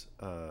class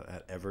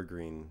at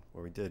Evergreen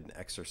where we did an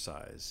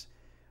exercise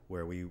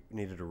where we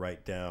needed to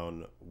write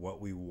down what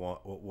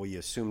we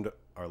assumed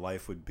our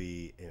life would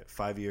be in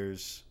 5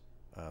 years,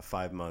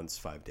 5 months,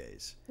 5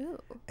 days. Ooh.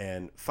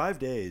 And 5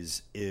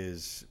 days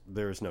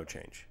there is no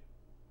change.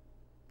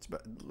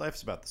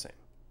 Life's about the same.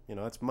 You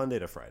know, it's Monday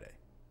to Friday.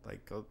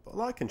 Like, a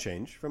lot can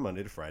change from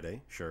Monday to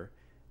Friday, sure,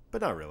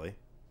 but not really.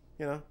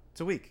 You know, it's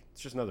a week.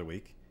 It's just another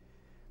week.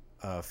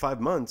 5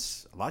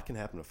 months, a lot can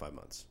happen in 5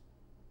 months.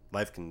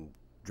 Life can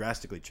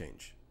drastically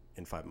change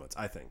in 5 months,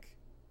 I think.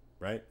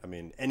 Right? I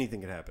mean,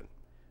 anything can happen.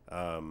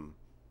 And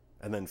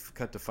then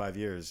cut to 5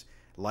 years,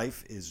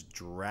 life is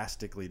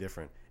drastically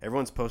different.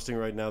 Everyone's posting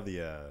right now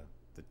the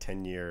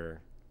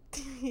 10-year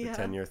the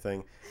 10-year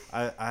thing.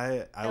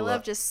 I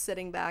love just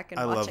sitting back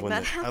and watching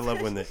that happen. I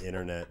love when the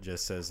internet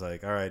just says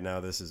like, all right, now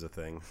this is a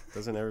thing.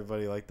 Doesn't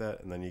everybody like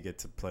that? And then you get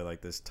to play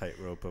like this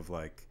tightrope of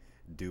like,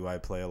 do I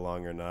play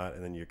along or not?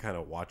 And then you're kind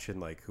of watching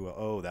like,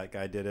 that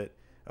guy did it.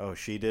 Oh,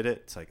 she did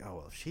it. It's like, oh,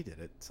 well, if she did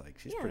it, it's like,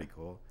 she's pretty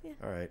cool. Yeah.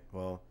 All right,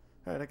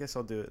 I guess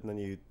I'll do it. And then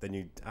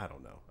you I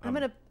don't know. I'm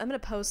gonna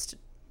post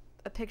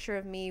a picture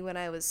of me when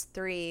I was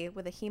 3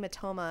 with a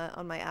hematoma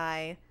on my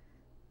eye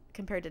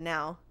compared to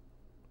now.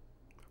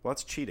 Well,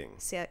 that's cheating.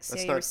 See how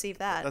you receive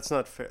that. That's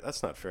not fair.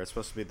 That's not fair. It's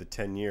supposed to be the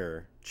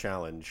 10-year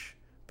challenge.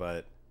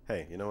 But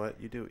hey, you know what?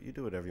 You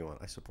do whatever you want.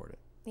 I support it.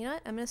 You know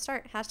what? I'm gonna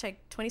start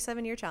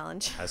 #27-year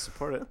challenge. I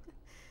support it.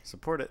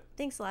 Support it.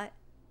 Thanks a lot.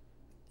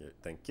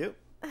 Thank you.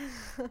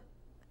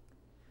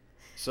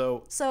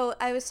 So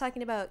I was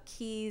talking about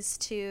keys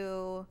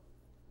to,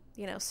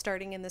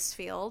 starting in this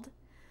field.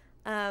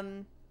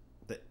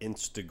 The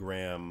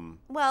Instagram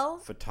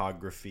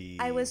photography.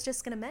 I was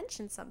just going to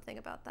mention something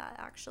about that,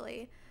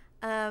 actually.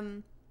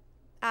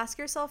 Ask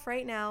yourself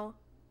right now,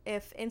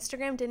 if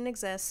Instagram didn't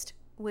exist,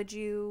 would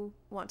you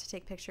want to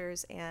take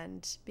pictures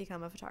and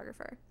become a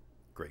photographer?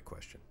 Great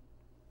question.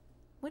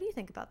 What do you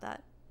think about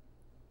that?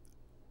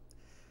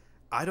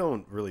 I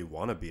don't really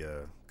want to be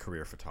a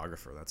career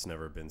photographer. That's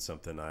never been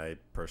something I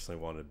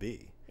personally want to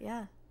be.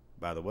 Yeah.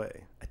 By the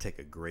way, I take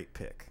a great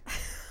pic.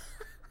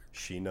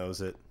 She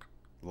knows it.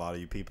 A lot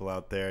of you people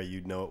out there,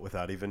 you know it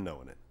without even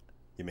knowing it.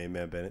 Your main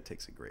man Bennett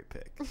takes a great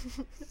pic.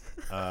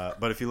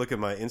 But if you look at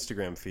my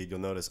Instagram feed, you'll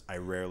notice I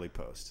rarely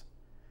post.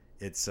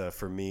 It's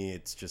for me,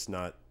 it's just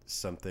not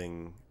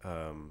something.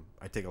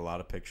 I take a lot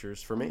of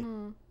pictures for me.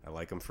 Mm-hmm. I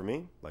like them for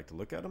me. Like to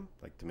look at them.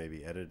 Like to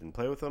maybe edit and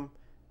play with them.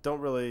 Don't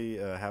really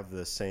have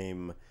the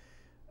same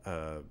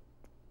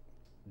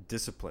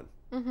discipline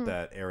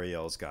that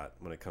Ariel's got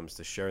when it comes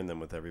to sharing them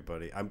with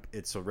everybody.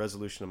 It's a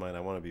resolution of mine. I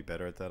want to be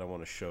better at that. I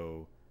want to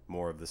show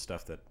more of the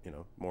stuff that,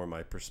 more of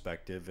my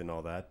perspective and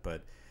all that.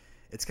 But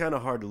it's kind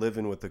of hard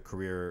living with a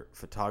career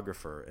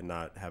photographer and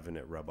not having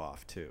it rub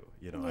off too.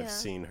 Yeah. I've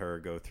seen her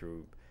go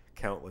through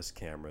countless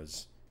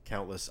cameras,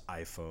 countless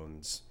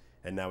iPhones,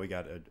 and now we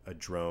got a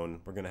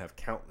drone. We're going to have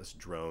countless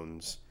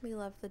drones. We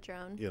love the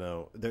drone.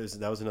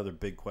 That was another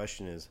big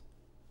question is,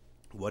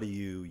 what do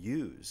you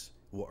use?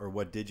 Or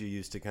what did you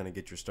use to kind of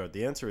get your start?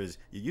 The answer is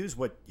you use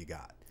what you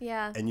got.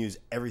 Yeah. And use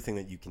everything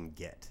that you can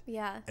get.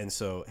 Yeah. And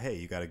so, hey,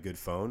 you got a good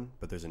phone,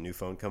 but there's a new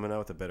phone coming out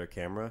with a better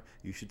camera.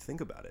 You should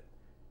think about it.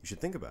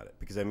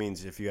 Because that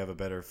means if you have a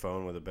better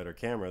phone with a better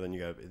camera,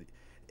 then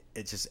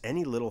it's just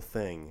any little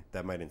thing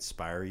that might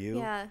inspire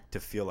you to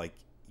feel like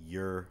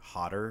you're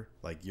hotter,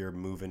 like you're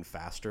moving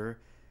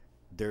faster.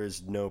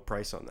 there's no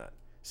price on that.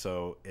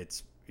 So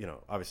it's,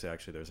 obviously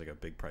actually there's like a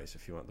big price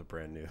if you want the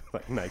brand new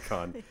like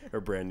Nikon or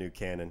brand new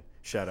Canon.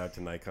 Shout out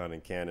to Nikon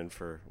and Canon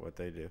for what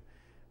they do.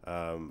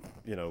 A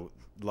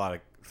lot of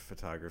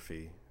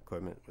photography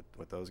equipment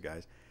with those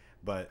guys.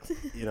 But,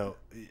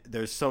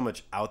 there's so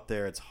much out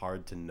there. It's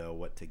hard to know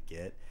what to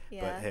get.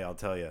 Yeah. But hey, I'll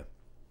tell you,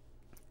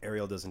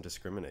 Ariel doesn't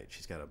discriminate.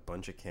 She's got a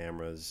bunch of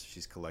cameras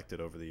she's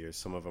collected over the years.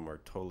 Some of them are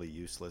totally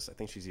useless. I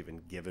think she's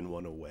even given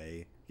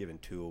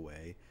two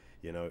away.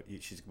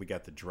 We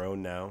got the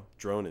drone now.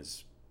 Drone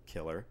is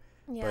killer.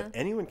 Yeah. But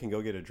anyone can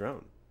go get a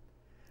drone.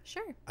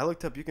 Sure. I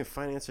looked up, you can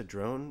finance a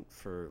drone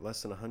for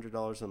less than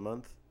 $100 a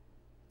month.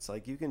 It's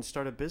like you can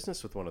start a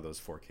business with one of those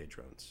 4K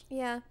drones.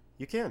 Yeah.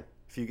 You can.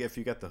 If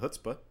you got the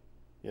chutzpah,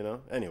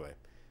 Anyway,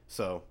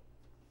 so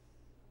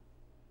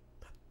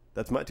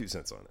that's my 2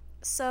 cents on it.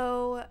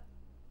 So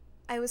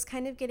I was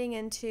kind of getting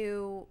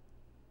into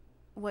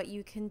what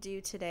you can do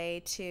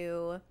today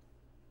to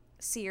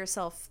see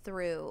yourself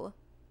through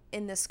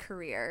in this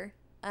career.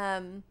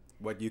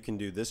 What you can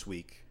do this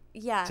week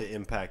to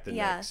impact the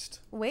next.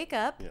 Wake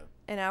up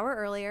an hour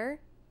earlier.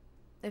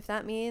 If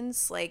that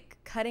means like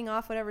cutting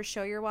off whatever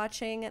show you're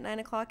watching at 9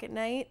 o'clock at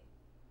night,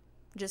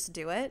 just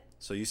do it.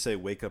 So you say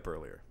wake up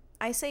earlier.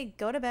 I say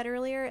go to bed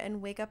earlier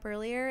and wake up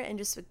earlier and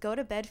just go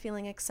to bed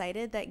feeling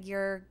excited that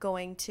you're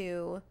going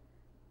to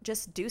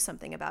just do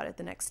something about it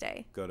the next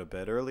day. Go to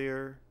bed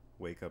earlier,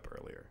 wake up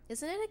earlier.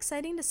 Isn't it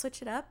exciting to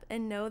switch it up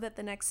and know that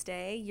the next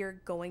day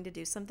you're going to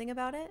do something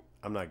about it?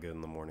 I'm not good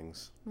in the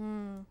mornings.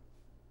 Not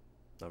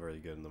very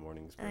good in the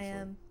mornings, personally. I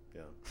am.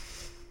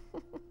 Yeah.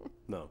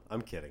 No,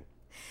 I'm kidding.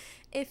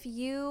 If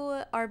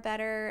you are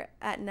better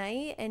at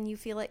night and you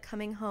feel like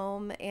coming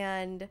home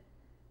and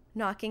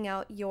knocking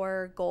out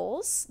your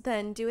goals,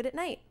 then do it at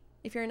night.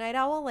 If you're a night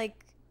owl,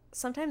 like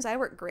sometimes I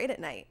work great at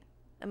night.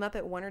 I'm up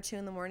at 1 or 2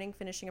 in the morning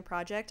finishing a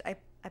project. I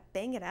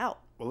bang it out.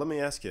 Well, let me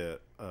ask you,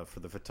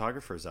 for the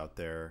photographers out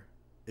there,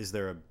 is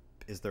there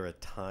a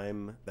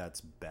time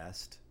that's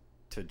best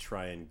to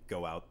try and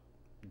go out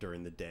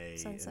during the day?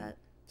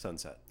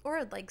 Sunset.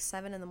 Or like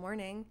 7 in the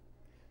morning.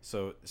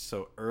 So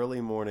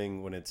early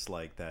morning when it's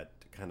like that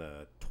kind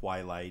of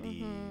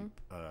twilighty,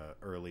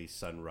 early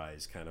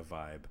sunrise kind of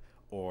vibe,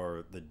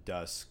 or the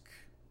dusk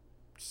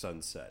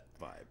sunset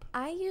vibe.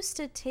 I used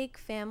to take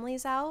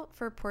families out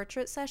for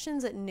portrait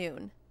sessions at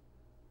noon.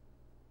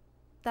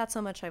 That's how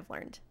much I've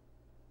learned.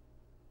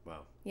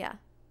 Wow. Yeah.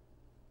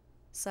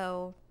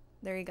 So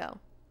there you go.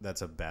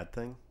 That's a bad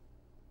thing?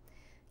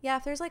 Yeah,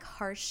 if there's like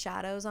harsh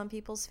shadows on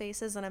people's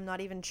faces and I'm not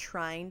even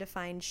trying to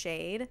find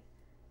shade,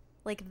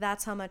 like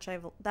that's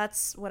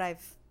what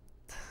I've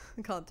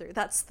gone through.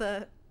 That's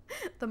the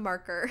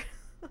marker.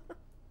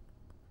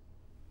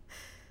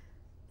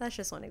 That's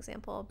just one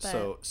example.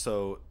 But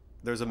So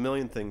there's a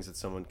million things that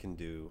someone can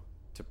do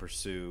to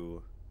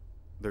pursue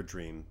their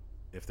dream,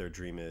 if their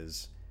dream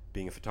is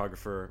being a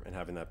photographer and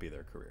having that be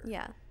their career.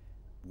 Yeah.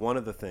 One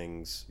of the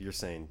things you're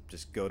saying,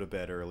 just go to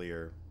bed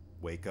earlier,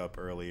 wake up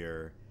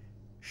earlier,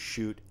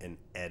 shoot and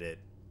edit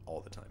all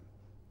the time.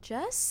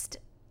 Just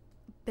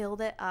build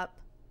it up.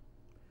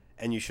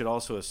 And you should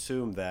also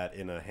assume that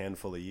in a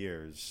handful of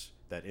years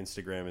that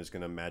Instagram is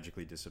going to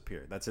magically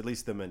disappear. That's at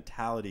least the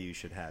mentality you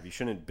should have. You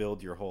shouldn't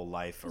build your whole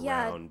life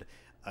around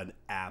an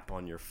app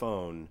on your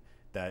phone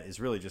that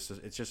is really just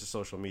a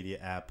social media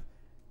app.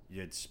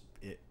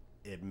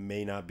 It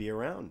may not be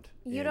around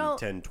in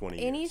 10, 20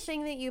 years.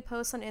 Anything that you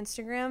post on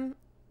Instagram,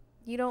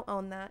 you don't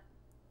own that.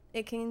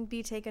 It can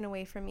be taken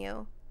away from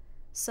you.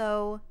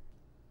 So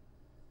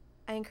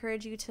I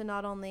encourage you to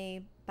not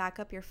only back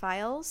up your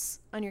files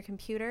on your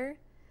computer,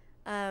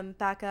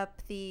 back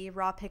up the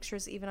raw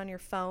pictures even on your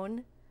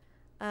phone,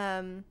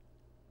 and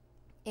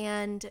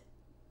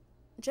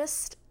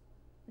just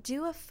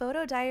do a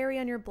photo diary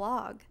on your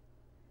blog.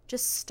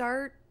 Just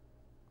start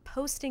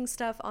posting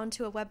stuff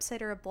onto a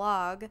website or a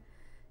blog.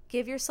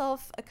 Give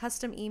yourself a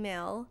custom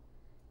email,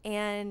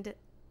 and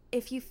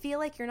if you feel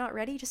like you're not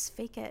ready, just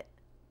fake it.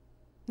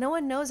 No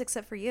one knows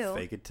except for you.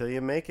 Fake it till you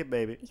make it,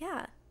 baby.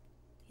 Yeah,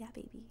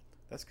 baby.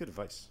 That's good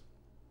advice.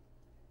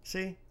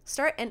 See?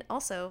 Start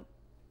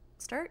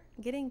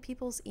getting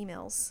people's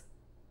emails,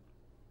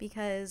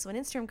 because when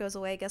Instagram goes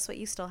away, guess what?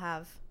 You still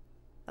have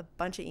a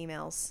bunch of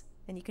emails,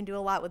 and you can do a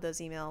lot with those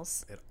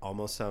emails. It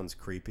almost sounds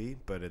creepy,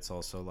 but it's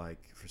also like,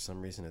 for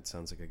some reason, it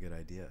sounds like a good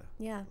idea.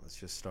 Yeah. Let's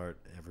just start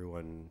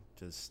everyone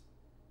just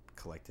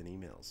collecting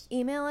emails.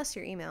 Email us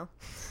your email.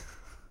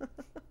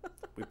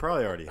 We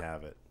probably already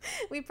have it.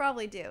 We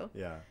probably do.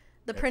 Yeah.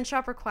 The print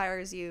shop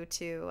requires you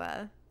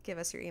to give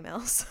us your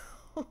emails.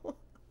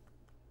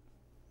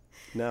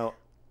 Now,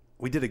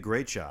 we did a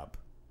great job.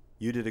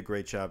 You did a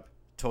great job.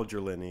 Told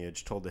your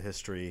lineage, told the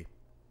history,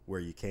 where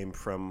you came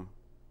from,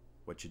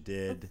 what you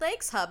did.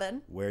 Thanks,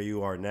 Hubbin. Where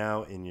you are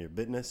now in your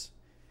business.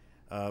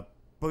 But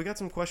we got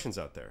some questions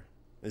out there.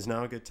 Is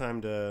now a good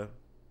time to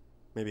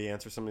maybe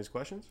answer some of these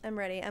questions? I'm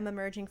ready. I'm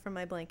emerging from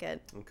my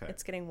blanket. Okay.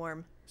 It's getting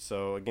warm.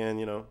 So again,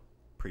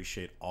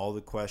 appreciate all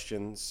the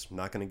questions. I'm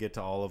not going to get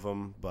to all of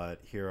them, but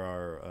here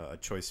are a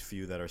choice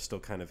few that are still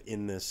kind of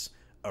in this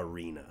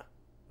arena.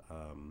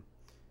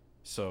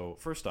 So,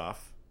 first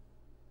off,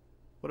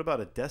 what about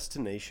a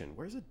destination?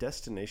 Where's a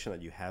destination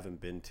that you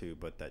haven't been to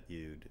but that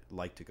you'd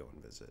like to go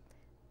and visit?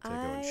 To go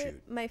and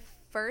shoot? My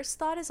first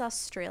thought is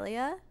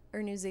Australia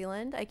or New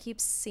Zealand. I keep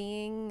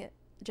seeing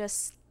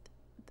just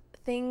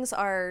things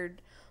are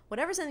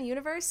whatever's in the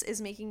universe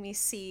is making me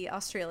see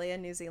Australia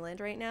and New Zealand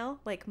right now,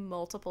 like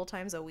multiple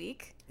times a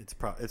week.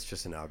 It's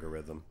just an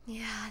algorithm.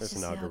 Yeah, it's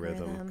just an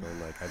algorithm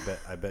going like,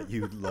 I bet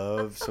you'd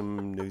love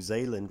some New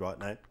Zealand right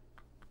now.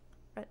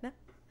 Right now.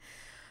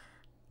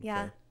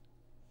 Yeah. Okay.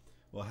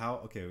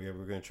 Well,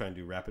 we're going to try and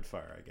do rapid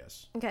fire, I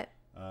guess. Okay.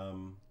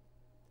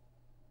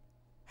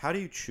 How do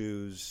you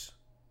choose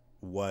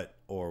what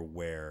or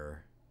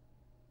where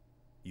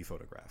you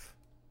photograph?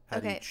 How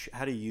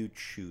do you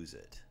choose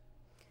it?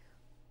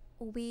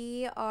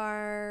 We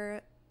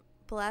are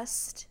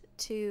blessed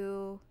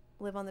to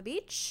live on the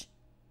beach,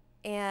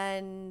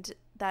 and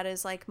that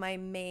is like my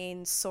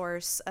main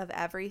source of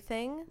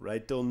everything.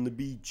 Right on the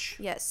beach.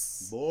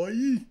 Yes.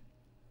 Boy.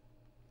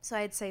 So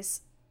I'd say,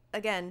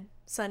 again,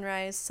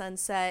 sunrise,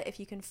 sunset. If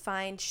you can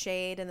find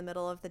shade in the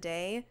middle of the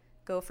day,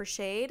 go for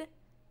shade.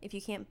 If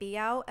you can't be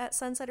out at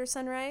sunset or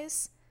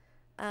sunrise,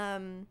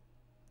 I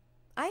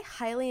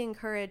highly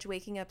encourage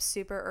waking up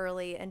super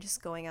early and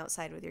just going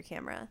outside with your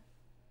camera.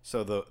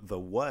 So the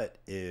what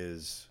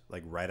is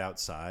like right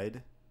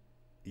outside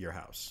your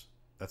house.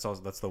 That's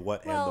the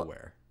what and the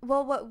where.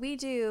 Well, what we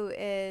do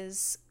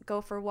is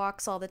go for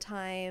walks all the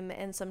time,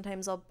 and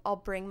sometimes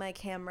I'll bring my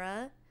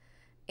camera,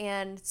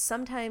 and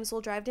sometimes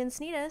we'll drive to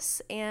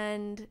Encinitas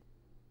and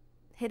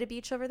hit a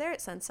beach over there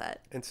at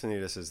sunset.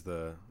 Encinitas is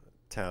the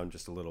town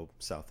just a little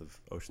south of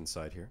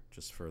Oceanside here,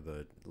 just for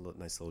the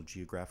nice little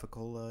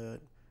geographical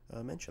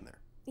mention there.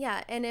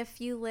 Yeah, and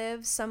if you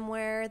live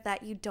somewhere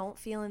that you don't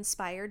feel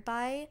inspired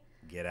by,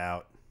 get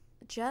out.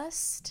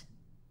 Just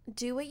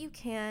do what you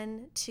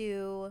can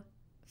to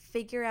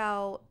figure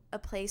out a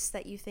place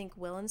that you think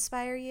will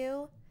inspire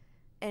you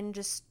and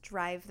just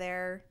drive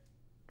there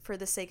for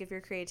the sake of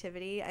your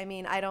creativity. I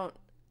mean,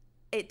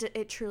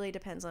 it truly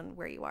depends on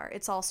where you are.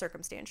 It's all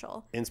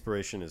circumstantial.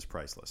 Inspiration is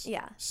priceless.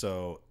 Yeah.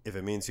 So if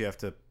it means you have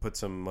to put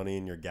some money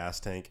in your gas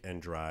tank and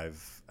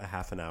drive a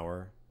half an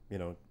hour,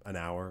 an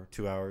hour,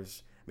 2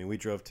 hours. I mean, we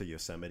drove to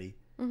Yosemite.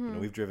 Mm-hmm.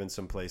 We've driven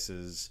some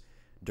places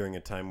during a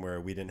time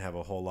where we didn't have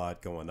a whole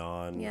lot going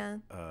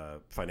on,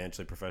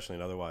 financially, professionally,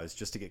 and otherwise,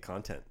 just to get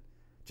content,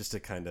 just to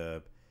kind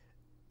of,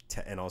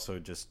 and also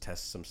just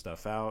test some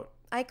stuff out.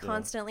 I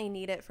constantly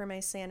need it for my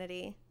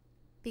sanity,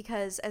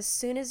 because as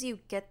soon as you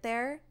get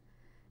there,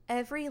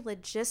 every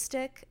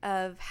logistic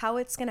of how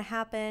it's going to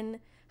happen,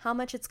 how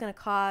much it's going to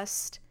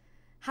cost,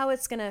 how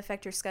it's going to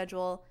affect your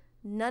schedule,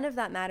 none of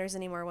that matters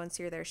anymore once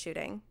you're there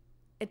shooting.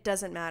 It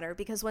doesn't matter,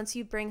 because once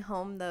you bring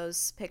home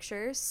those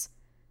pictures,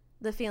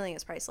 the feeling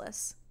is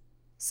priceless.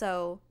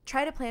 So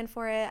try to plan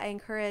for it. I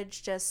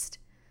encourage just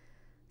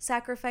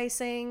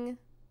sacrificing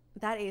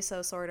that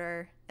ASO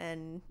sorter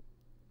and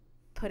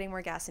putting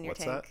more gas in your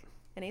tank. What's that?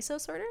 An ASO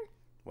sorter?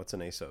 What's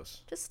an ASOS?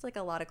 Just like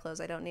a lot of clothes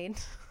I don't need.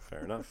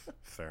 Fair enough.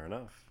 Fair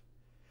enough.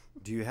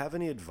 Do you have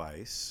any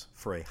advice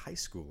for a high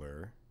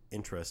schooler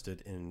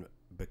interested in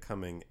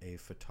becoming a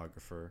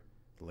photographer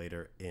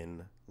later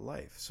in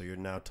life? So you're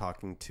now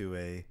talking to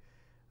a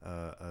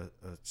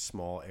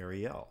small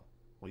Ariel.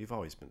 Well, you've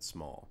always been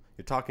small.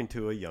 You're talking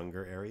to a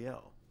younger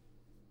Ariel.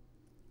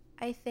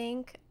 I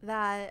think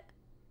that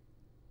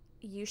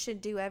you should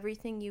do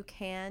everything you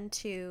can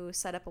to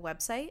set up a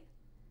website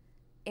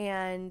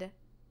and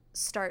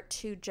start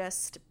to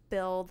just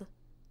build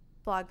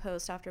blog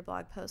post after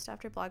blog post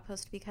after blog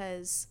post,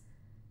 because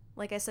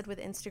like I said with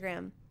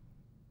Instagram,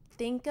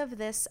 think of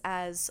this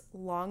as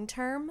long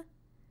term,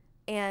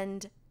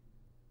 and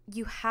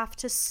you have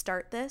to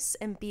start this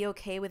and be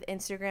okay with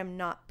Instagram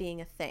not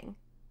being a thing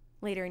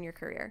later in your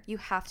career. You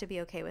have to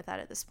be okay with that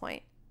at this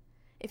point.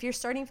 If you're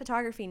starting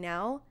photography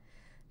now,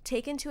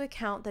 take into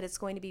account that it's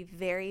going to be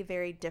very,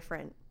 very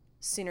different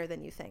sooner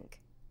than you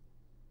think.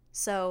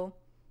 So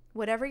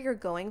whatever you're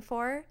going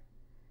for,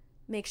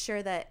 make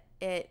sure that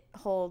it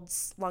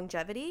holds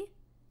longevity,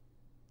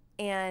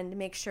 and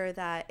make sure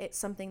that it's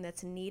something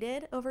that's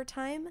needed over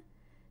time,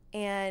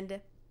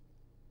 and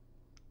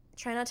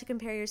try not to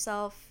compare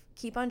yourself.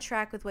 Keep on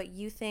track with what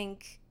you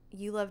think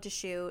you love to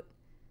shoot.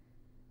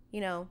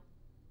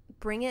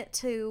 Bring it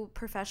to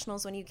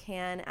professionals when you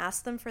can.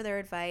 Ask them for their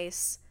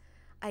advice.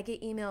 I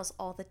get emails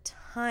all the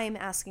time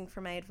asking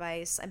for my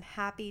advice. I'm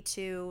happy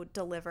to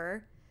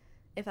deliver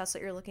if that's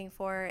what you're looking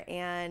for.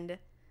 And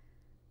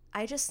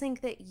I just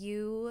think that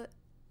you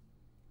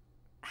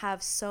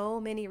have so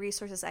many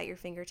resources at your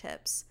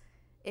fingertips.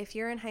 If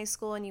you're in high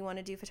school and you want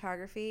to do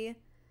photography,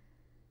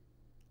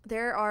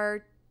 there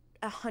are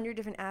 100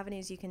 different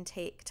avenues you can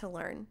take to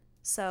learn.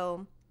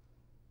 So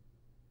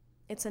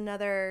it's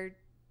another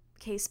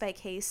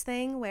case-by-case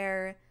thing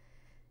where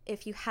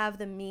if you have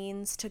the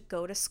means to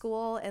go to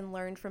school and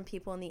learn from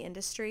people in the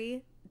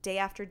industry day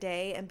after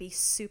day and be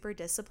super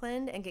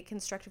disciplined and get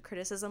constructive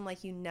criticism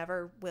like you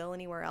never will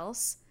anywhere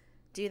else,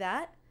 do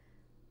that.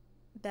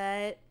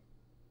 But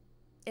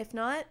if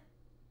not,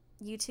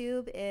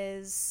 YouTube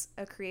is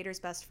a creator's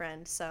best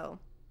friend, so.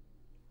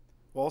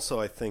 Well, also,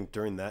 I think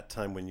during that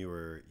time when you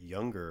were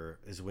younger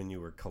is when you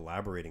were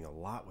collaborating a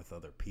lot with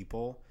other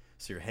people.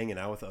 So you're hanging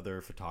out with other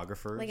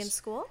photographers. Like in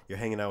school? You're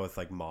hanging out with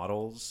like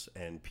models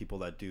and people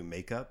that do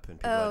makeup and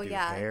people that do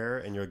hair,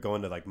 and you're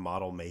going to like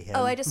Model Mayhem.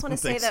 Oh, I just want to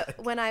say that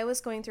when I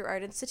was going through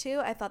Art Institute,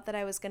 I thought that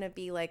I was going to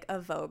be like a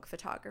Vogue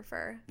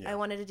photographer. Yeah. I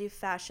wanted to do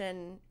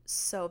fashion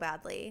so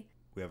badly.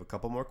 We have a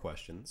couple more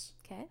questions.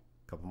 Okay.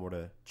 A couple more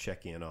to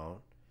check in on.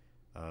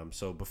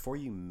 So before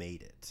you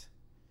made it,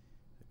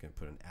 I'm going to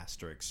put an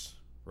asterisk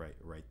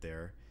right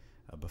there.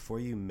 Before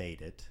you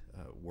made it,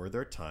 were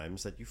there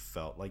times that you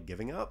felt like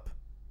giving up?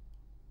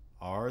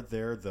 Are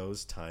there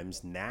those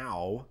times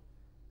now?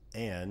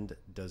 And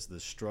does the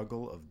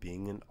struggle of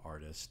being an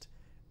artist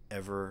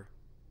ever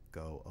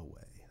go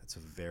away? That's a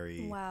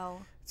very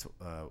wow. It's,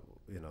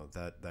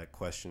 that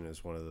question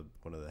is one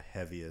of the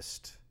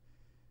heaviest.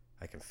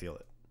 I can feel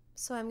it.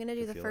 So I'm gonna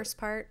do the first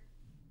part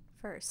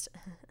first,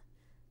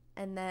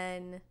 and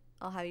then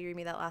I'll have you read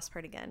me that last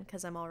part again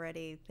because I'm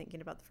already thinking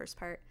about the first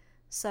part.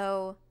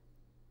 So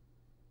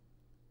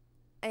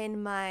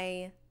in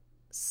my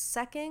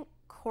second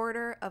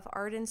quarter of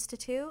Art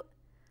Institute,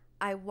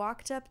 I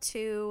walked up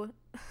to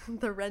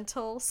the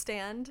rental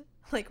stand,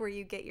 like where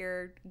you get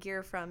your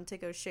gear from to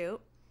go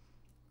shoot,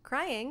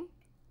 crying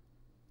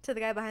to the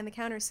guy behind the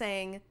counter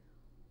saying,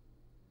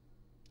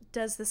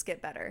 "Does this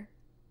get better?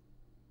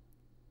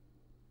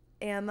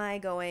 Am I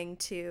going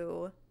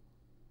to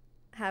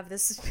have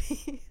this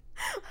be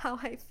how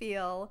I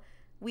feel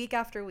week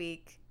after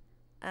week?"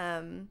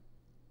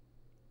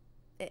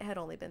 It had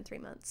only been 3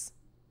 months.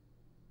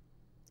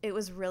 It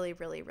was really,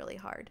 really, really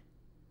hard.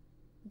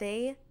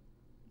 They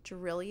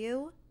drill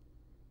you.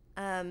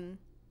 And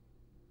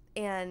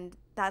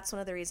that's one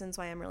of the reasons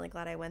why I'm really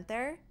glad I went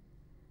there.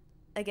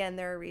 Again,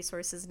 there are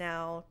resources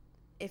now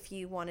if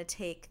you want to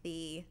take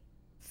the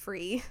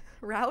free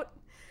route.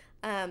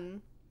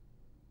 Art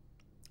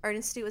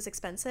Institute was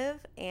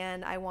expensive,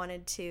 and I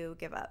wanted to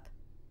give up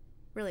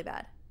really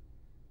bad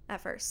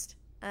at first.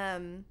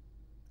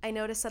 I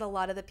noticed that a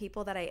lot of the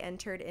people that I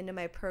entered into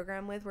my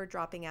program with were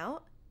dropping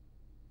out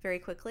very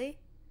quickly.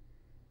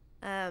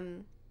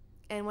 And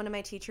one of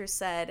my teachers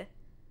said,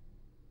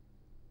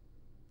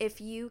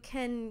 if you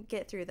can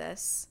get through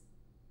this,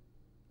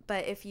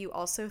 but if you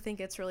also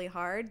think it's really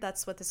hard,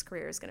 that's what this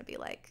career is going to be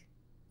like.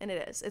 And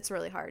it is. It's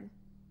really hard.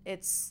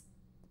 It's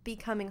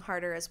becoming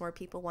harder as more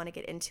people want to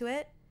get into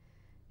it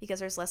because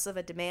there's less of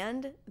a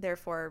demand,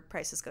 therefore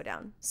prices go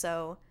down.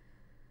 So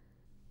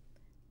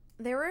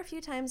there were a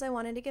few times I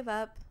wanted to give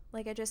up.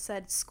 Like I just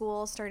said,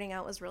 school starting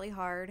out was really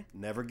hard.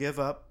 Never give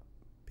up.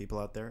 People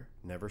out there,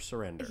 never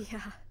surrender.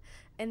 Yeah.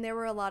 And there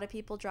were a lot of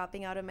people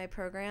dropping out of my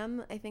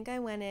program. I think I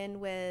went in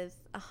with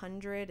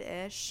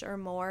 100-ish or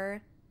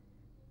more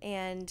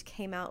and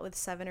came out with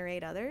 7 or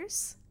 8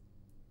 others.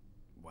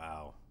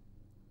 Wow.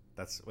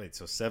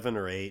 So 7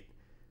 or 8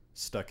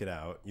 stuck it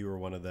out. You were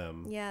one of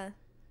them. Yeah.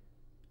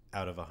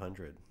 Out of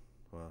 100.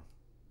 Wow.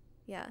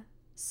 Yeah.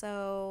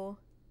 So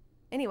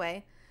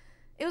anyway,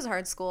 it was a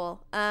hard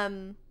school.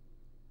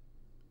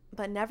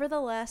 But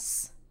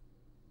nevertheless,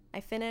 I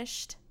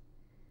finished,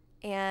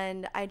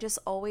 and I just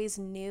always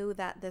knew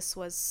that this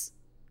was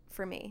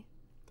for me.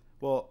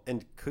 Well,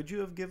 and could you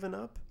have given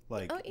up?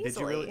 Like, easily. Did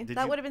you really?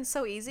 That would have been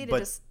so easy to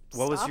just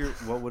stop.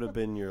 What would have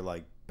been your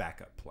like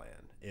backup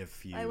plan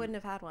if you? I wouldn't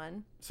have had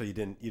one. So you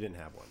didn't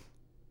have one.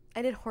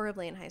 I did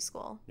horribly in high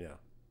school. Yeah.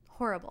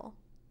 Horrible.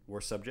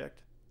 Worst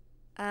subject?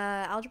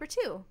 Algebra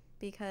 2,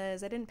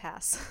 because I didn't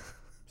pass.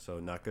 So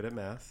not good at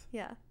math.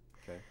 Yeah.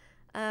 Okay.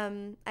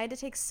 I had to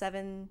take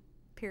 7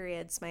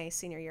 periods my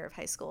senior year of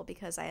high school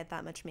because I had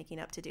that much making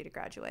up to do to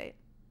graduate.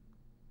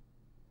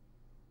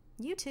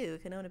 You too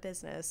can own a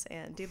business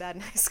and do bad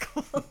in high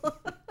school.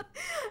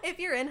 If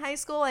you're in high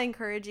school, I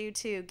encourage you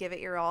to give it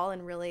your all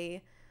and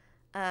really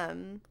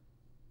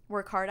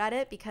work hard at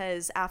it,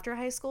 because after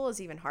high school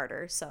is even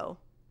harder. So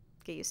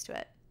get used to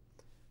it.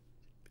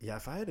 Yeah,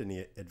 if I had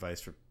any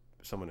advice for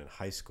someone in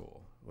high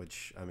school,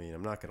 which, I mean,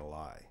 I'm not going to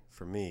lie,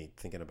 for me,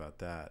 thinking about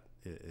that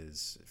it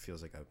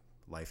feels like a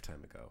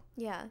lifetime ago.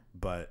 Yeah.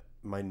 But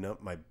my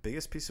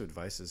biggest piece of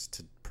advice is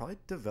to probably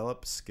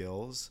develop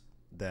skills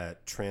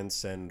that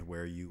transcend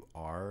where you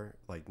are.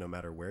 Like, no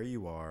matter where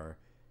you are,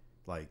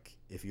 like,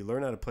 if you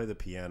learn how to play the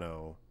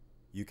piano,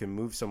 you can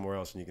move somewhere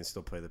else and you can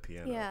still play the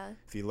piano. Yeah.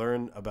 If you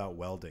learn about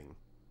welding,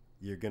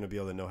 you're going to be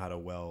able to know how to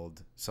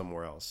weld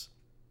somewhere else.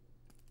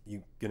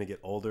 You're going to get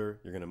older,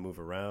 you're going to move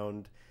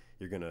around,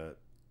 you're going to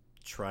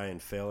try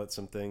and fail at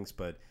some things,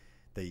 but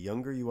the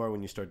younger you are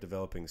when you start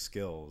developing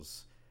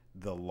skills,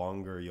 the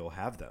longer you'll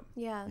have them.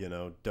 Yeah. You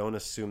know, don't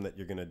assume that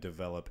you're going to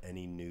develop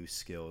any new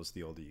skills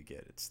the older you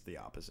get. It's the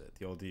opposite.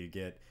 The older you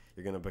get,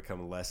 you're going to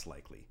become less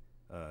likely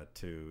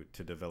to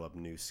develop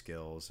new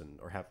skills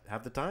or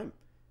have the time,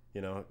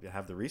 you know,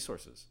 have the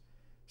resources.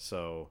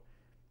 So,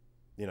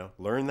 you know,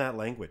 learn that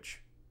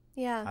language.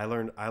 Yeah. I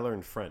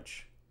learned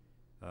French.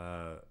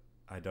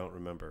 I don't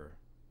remember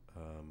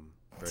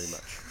very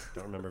much.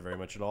 Don't remember very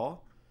much at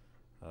all.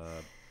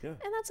 Yeah.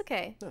 And that's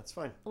okay. No, it's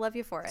fine. Love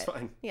you for it. It's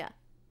fine. Yeah.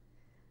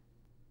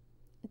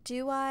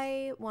 Do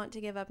I want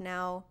to give up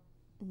now?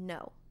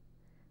 No.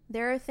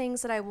 There are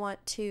things that I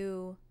want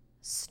to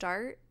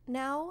start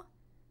now,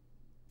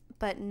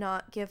 but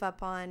not give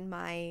up on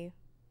my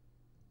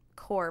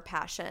core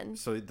passion.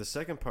 So the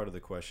second part of the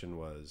question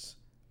was,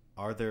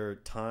 are there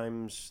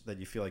times that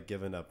you feel like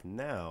giving up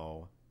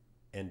now,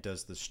 and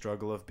does the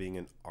struggle of being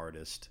an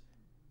artist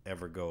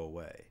ever go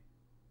away?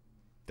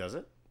 Does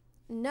it?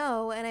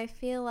 No, and I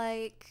feel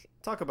like...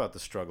 Talk about the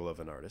struggle of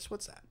an artist.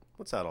 What's that?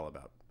 What's that all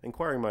about?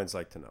 Inquiring minds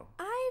like to know.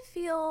 I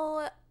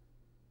feel...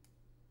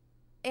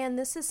 And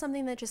this is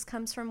something that just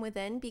comes from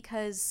within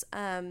because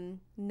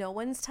no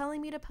one's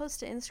telling me to post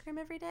to Instagram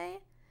every day.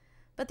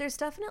 But there's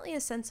definitely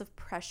a sense of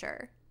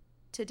pressure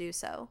to do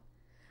so.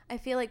 I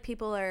feel like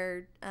people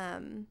are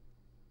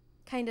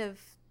kind of,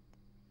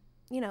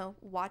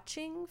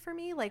 watching for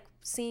me, like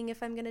seeing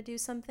if I'm going to do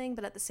something.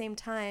 But at the same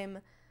time,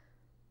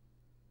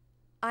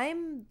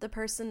 I'm the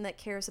person that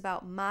cares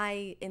about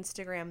my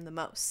Instagram the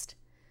most.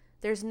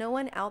 There's no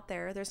one out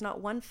there, there's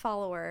not one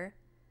follower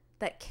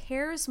that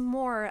cares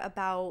more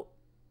about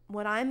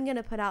what I'm going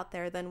to put out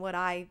there than what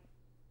I'm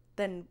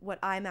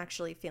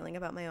actually feeling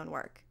about my own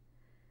work.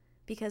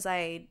 Because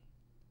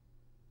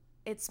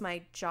it's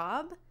my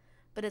job,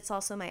 but it's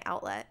also my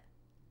outlet.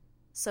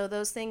 So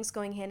those things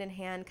going hand in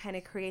hand kind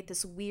of create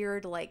this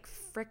weird like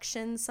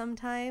friction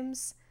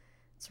sometimes.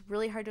 It's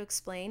really hard to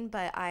explain,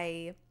 but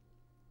I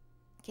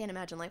can't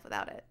imagine life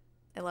without it.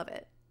 I love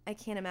it. I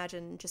can't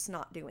imagine just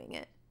not doing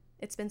it.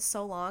 It's been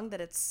so long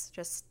that it's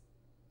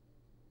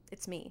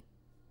me.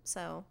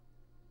 So,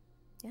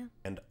 yeah.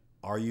 And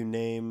are you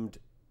named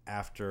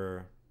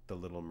after The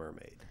Little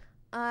Mermaid?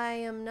 I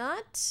am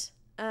not.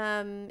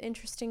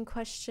 Interesting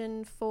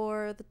question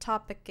for the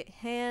topic at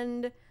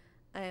hand.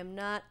 I am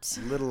not.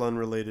 Little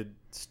unrelated,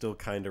 still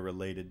kind of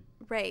related.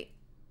 Right.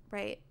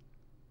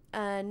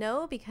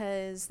 No,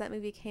 because that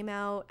movie came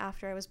out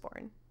after I was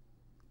born.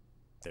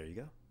 There you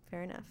go.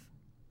 Fair enough.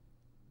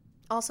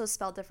 Also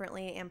spelled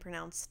differently and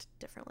pronounced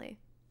differently.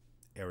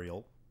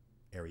 Ariel.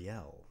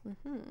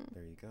 Mm-hmm.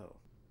 There you go.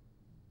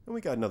 And we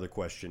got another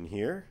question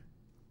here.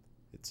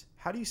 It's,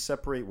 how do you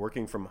separate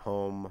working from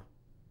home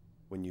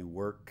when you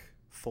work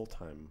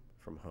full-time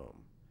from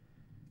home?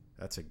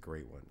 That's a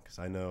great one, because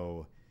I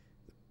know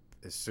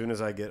as soon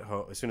as I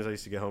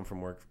used to get home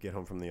from work, get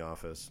home from the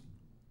office,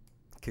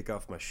 kick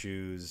off my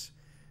shoes,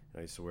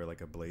 I used to wear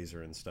like a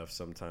blazer and stuff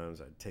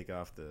sometimes. I'd take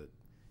off the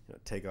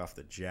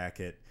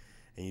jacket,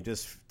 and you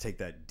just take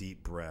that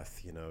deep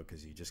breath,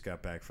 because you just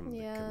got back from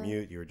the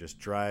commute. You were just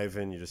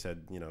driving. You just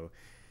had,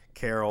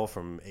 Carol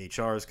from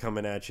HR's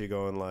coming at you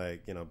going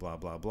like, blah,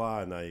 blah, blah.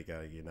 And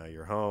now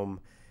you're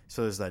home.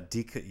 So there's that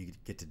you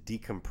get to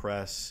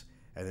decompress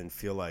and then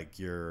feel like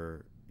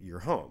you're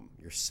home.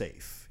 You're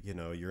safe.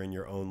 You're in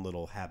your own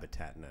little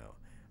habitat now.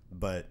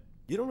 But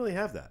you don't really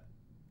have that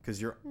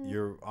because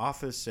your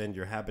office and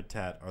your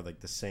habitat are like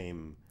the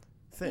same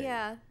thing.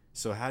 Yeah.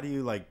 So how do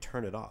you like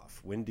turn it off?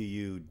 When do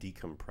you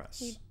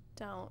decompress? You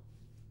don't.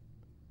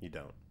 You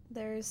don't.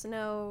 There's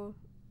no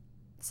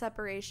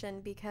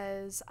separation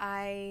because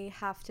I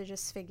have to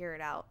just figure it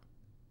out.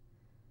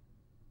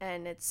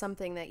 And it's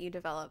something that you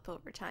develop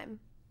over time.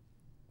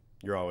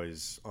 You're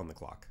always on the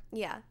clock.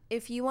 Yeah.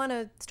 If you want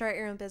to start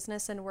your own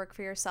business and work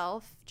for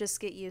yourself, just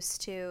get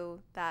used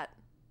to that,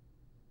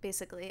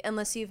 basically.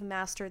 Unless you've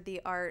mastered the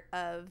art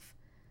of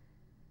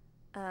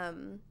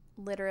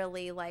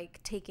literally like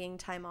taking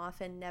time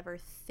off and never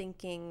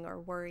thinking or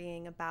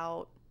worrying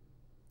about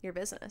your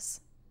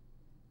business.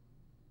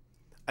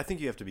 I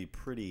think you have to be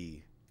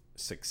pretty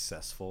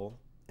successful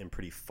and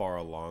pretty far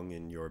along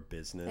in your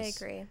business.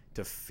 I agree.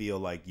 To feel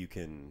like you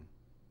can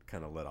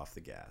kind of let off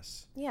the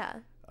gas. Yeah.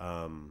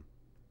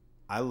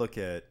 I look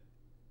at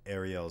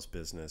Ariel's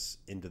business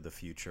into the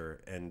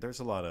future, and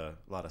there's a lot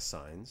of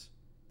signs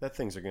that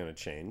things are going to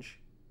change.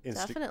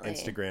 Definitely.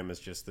 Instagram is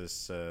just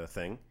this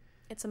thing.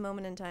 It's a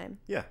moment in time.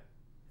 Yeah,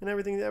 and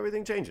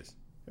everything changes.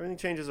 Everything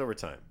changes over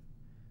time.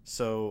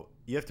 So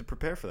you have to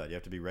prepare for that. You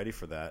have to be ready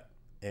for that.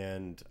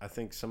 And I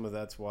think some of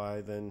that's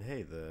why then,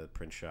 hey, the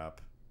print shop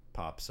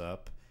pops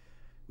up.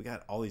 We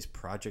got all these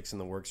projects in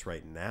the works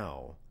right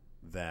now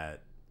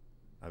that,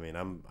 I mean,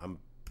 I'm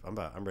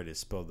ready to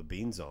spill the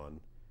beans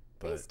on.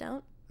 But Please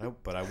don't.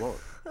 But I won't.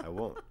 I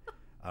won't.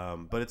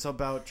 But it's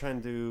about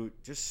trying to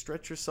just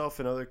stretch yourself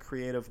in other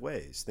creative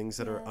ways, things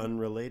that are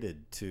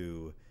unrelated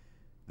to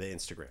the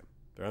Instagram.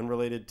 They're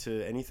unrelated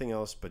to anything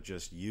else but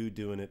just you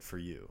doing it for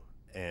you.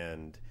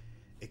 And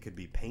it could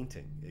be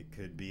painting. It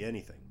could be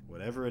anything.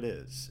 Whatever it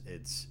is,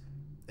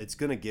 it's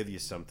going to give you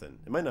something.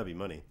 It might not be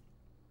money.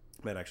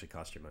 It might actually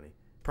cost you money.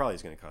 Probably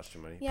is going to cost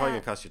you money. Yeah. Probably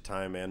going to cost you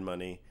time and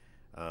money.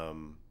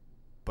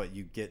 But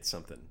you get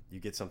something. You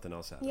get something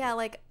else out of it. Yeah,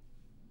 like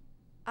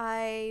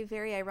I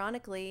very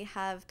ironically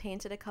have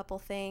painted a couple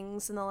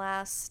things in the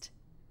last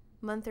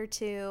month or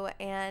two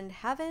and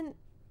haven't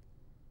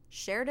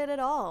shared it at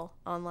all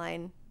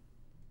online.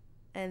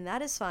 And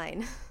that is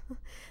fine.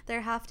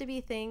 There have to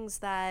be things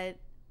that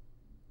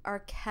are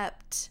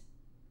kept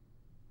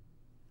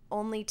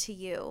only to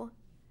you.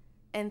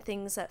 and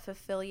things that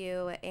fulfill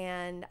you.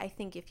 And I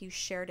think if you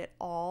shared it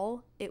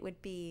all, it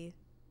would be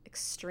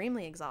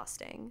extremely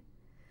exhausting.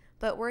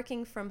 But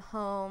working from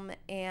home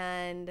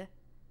and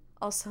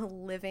also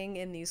living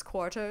in these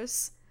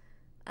quarters,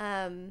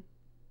 I'm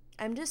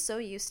just so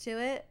used to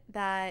it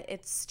that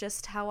it's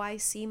just how I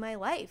see my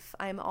life.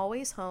 I'm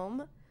always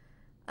home.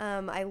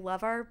 I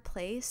love our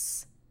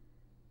place.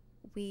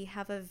 We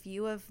have a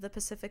view of the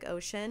Pacific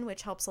Ocean,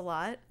 which helps a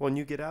lot. Well, and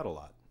you get out a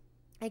lot.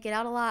 I get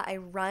out a lot. I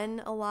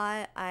run a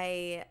lot.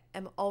 I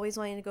am always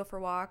wanting to go for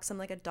walks. I'm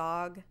like a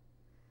dog.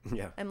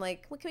 Yeah. I'm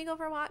like, well, can we go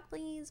for a walk,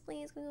 please?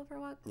 Please, can we go for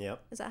a walk?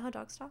 Yep. Is that how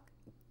dogs talk?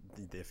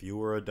 If you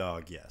were a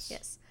dog, yes.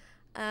 Yes.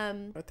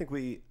 I think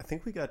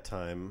we got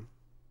time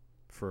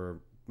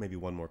for maybe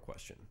one more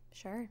question.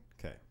 Sure.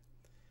 Okay.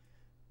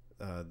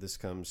 This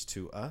comes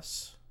to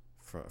us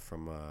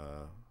from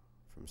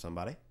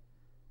somebody.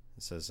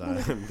 It says,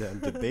 I'm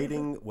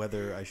debating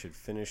whether I should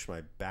finish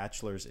my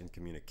bachelor's in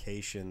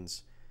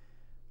communications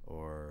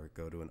or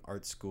go to an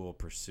art school,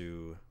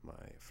 pursue my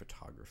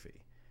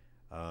photography.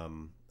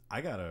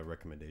 I got a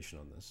recommendation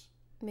on this.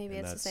 Maybe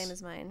it's the same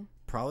as mine.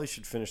 Probably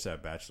should finish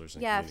that bachelor's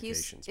in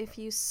communications. If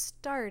you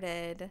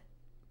started,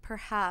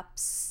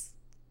 perhaps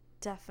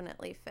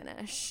definitely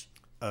finish.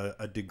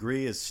 A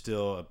degree is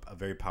still a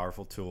very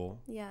powerful tool.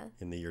 Yeah.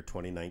 In the year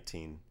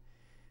 2019.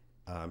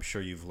 I'm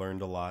sure you've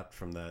learned a lot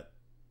from that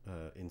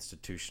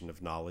institution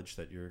of knowledge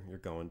that you're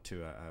going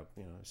to,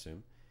 I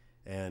assume.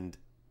 And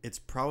it's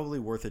probably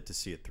worth it to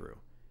see it through.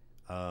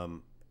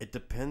 It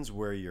depends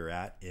where you're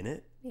at in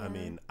it. Yeah. I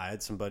mean, I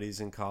had some buddies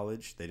in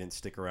college. They didn't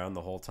stick around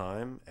the whole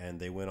time, and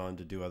they went on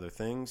to do other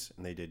things,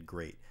 and they did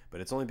great. But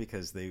it's only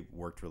because they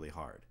worked really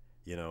hard.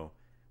 You know,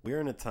 we're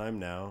in a time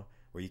now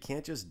where you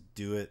can't just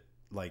do it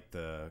like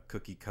the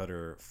cookie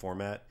cutter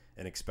format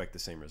and expect the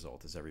same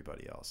result as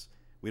everybody else.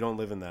 We don't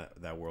live in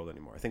that world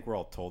anymore. I think we're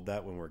all told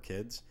that when we're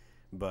kids,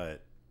 and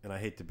I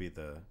hate to be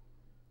the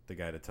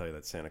guy to tell you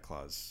that Santa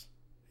Claus,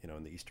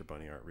 and the Easter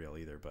Bunny aren't real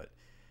either, but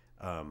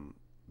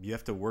you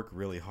have to work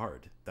really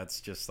hard. That's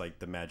just like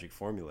the magic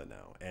formula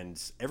now.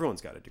 And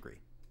everyone's got a degree.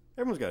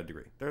 Everyone's got a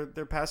degree.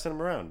 They're passing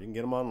them around. You can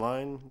get them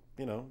online,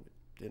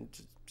 in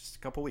just a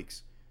couple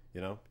weeks,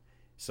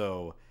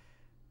 So,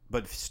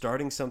 but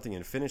starting something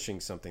and finishing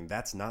something,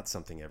 that's not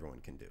something everyone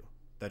can do.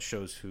 That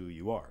shows who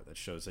you are. That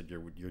shows that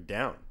you're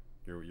down.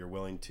 You're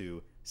willing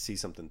to see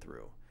something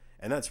through.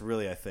 And that's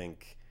really, I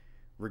think,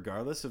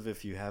 regardless of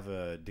if you have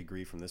a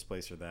degree from this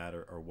place or that,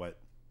 or what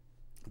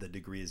the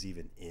degree is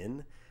even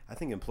in, I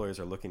think employers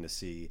are looking to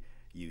see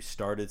you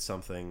started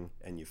something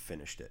and you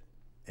finished it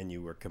and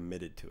you were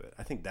committed to it.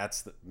 I think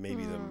that's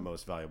maybe the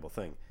most valuable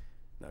thing.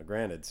 Now,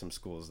 granted, some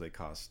schools, they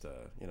cost,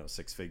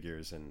 six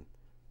figures. And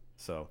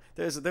so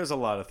there's a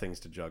lot of things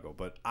to juggle,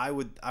 but I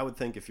would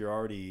think if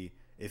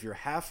you're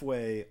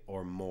halfway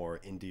or more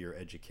into your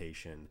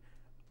education,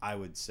 I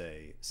would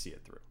say see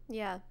it through.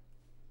 Yeah.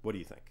 What do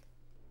you think?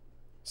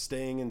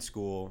 Staying in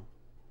school,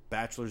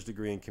 bachelor's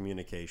degree in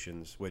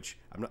communications, which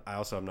I'm not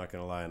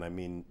going to lie, and I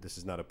mean, this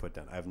is not a put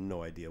down. I have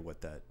no idea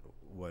what that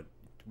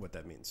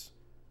means.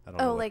 I don't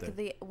know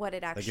what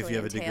it actually entails. Like if you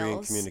have a degree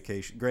in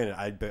communication, granted,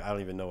 I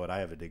don't even know what I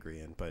have a degree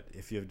in, but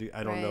if you have,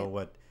 I don't know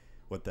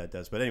what that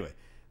does. But anyway,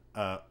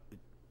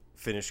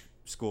 finish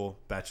school,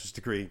 bachelor's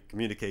degree,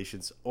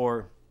 communications,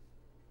 or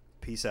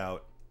peace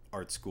out,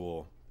 art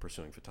school,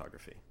 pursuing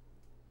photography.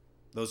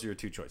 Those are your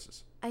two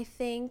choices. I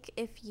think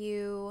if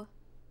you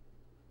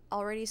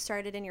already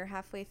started and you're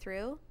halfway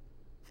through,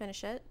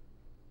 finish it.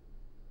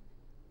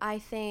 I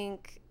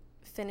think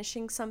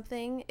finishing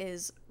something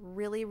is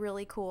really,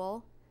 really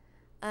cool.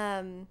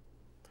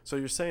 So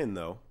you're saying,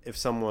 though,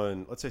 if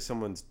let's say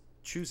someone's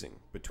choosing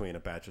between a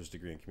bachelor's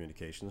degree in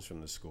communications from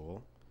the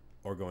school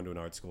or going to an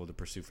art school to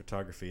pursue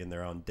photography, and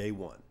they're on day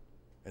one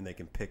and they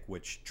can pick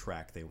which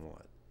track they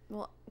want.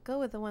 Well, go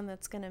with the one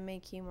that's going to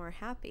make you more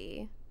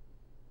happy.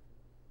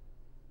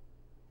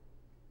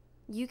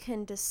 You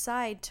can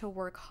decide to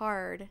work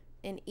hard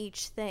in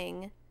each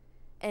thing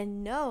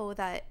and know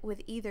that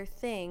with either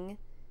thing,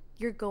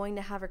 you're going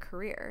to have a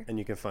career. And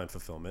you can find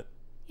fulfillment.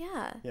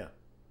 Yeah. Yeah.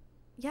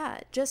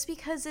 Yeah. Just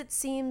because it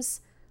seems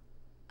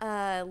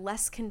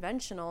less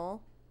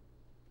conventional,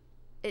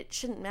 it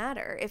shouldn't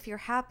matter. If you're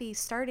happy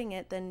starting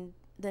it, then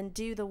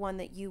do the one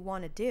that you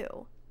want to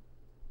do.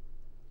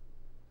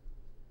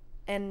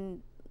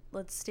 And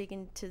let's take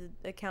into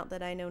account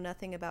that I know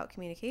nothing about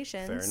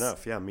communications. Fair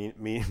enough. Yeah, me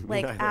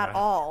like neither. at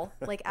all.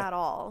 Like at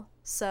all.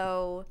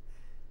 So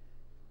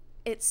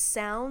it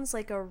sounds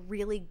like a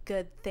really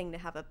good thing to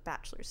have a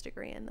bachelor's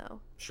degree in,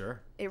 though.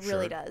 Sure. It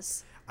really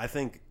does.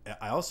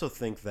 I also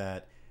think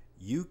that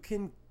you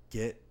can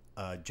get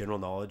general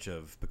knowledge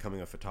of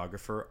becoming a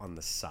photographer on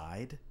the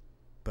side,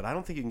 but I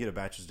don't think you can get a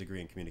bachelor's degree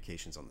in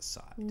communications on the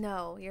side.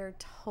 No, you're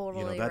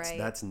totally right.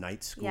 That's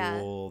night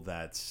school.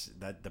 Yeah.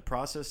 The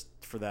process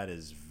for that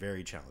is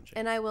very challenging.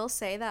 And I will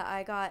say that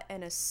I got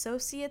an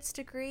associate's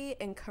degree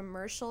in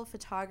commercial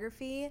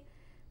photography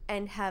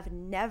and have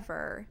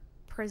never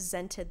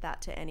presented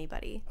that to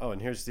anybody. Oh,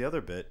 and here's the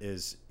other bit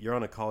is you're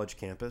on a college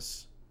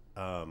campus.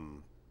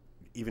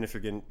 even if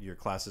your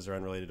classes are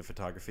unrelated to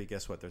photography,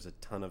 guess what? There's a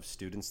ton of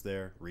students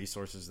there,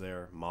 resources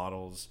there,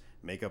 models,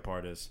 makeup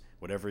artists,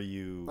 whatever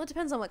you... Well, it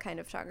depends on what kind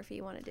of photography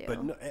you want to do.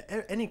 But no,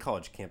 any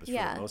college campus for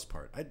the most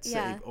part. I'd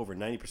say over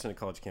 90% of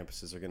college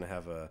campuses are going to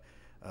have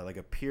like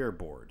a peer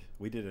board.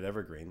 We did at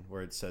Evergreen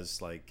where it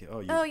says like,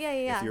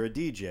 if you're a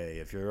DJ,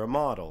 if you're a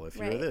model, if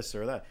you're this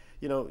or that,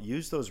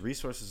 use those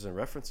resources and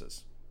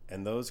references.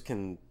 And those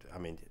can,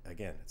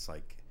 again, it's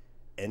like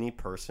any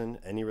person,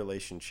 any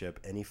relationship,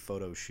 any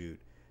photo shoot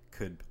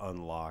could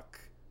unlock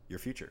your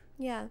future.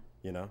 Yeah.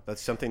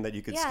 That's something that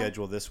you could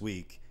schedule this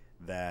week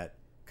that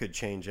could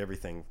change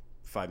everything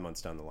 5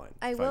 months down the line.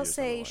 I will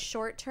say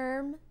short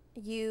term,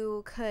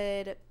 you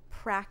could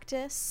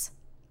practice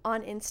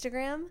on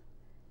Instagram.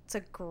 It's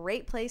a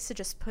great place to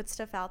just put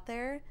stuff out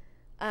there.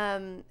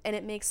 And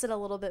it makes it a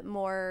little bit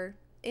more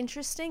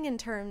interesting in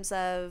terms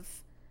of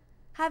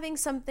having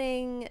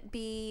something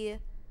be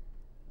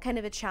kind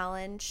of a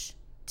challenge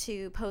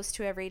to post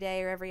to every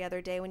day or every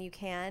other day when you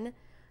can.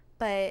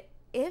 But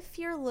if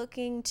you're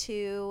looking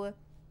to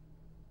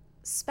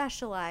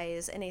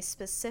specialize in a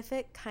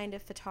specific kind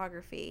of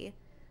photography,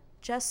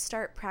 just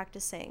start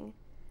practicing.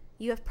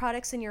 You have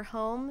products in your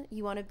home,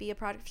 you want to be a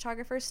product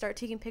photographer, start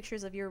taking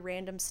pictures of your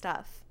random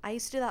stuff. I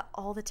used to do that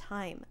all the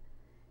time.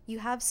 You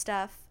have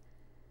stuff,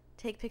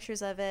 take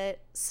pictures of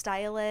it,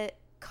 style it,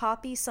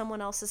 copy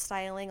someone else's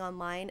styling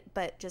online,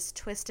 but just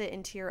twist it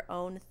into your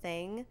own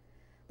thing.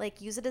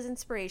 Like, use it as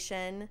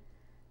inspiration,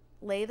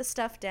 lay the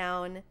stuff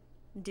down,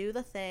 do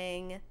the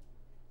thing,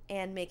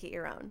 and make it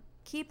your own.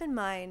 Keep in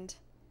mind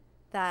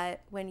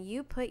that when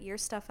you put your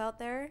stuff out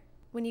there,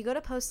 when you go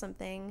to post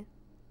something,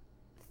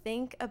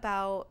 think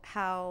about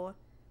how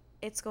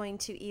it's going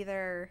to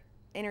either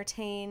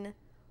entertain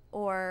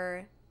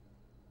or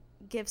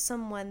give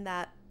someone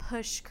that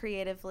push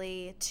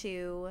creatively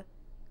to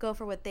go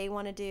for what they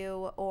want to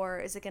do, or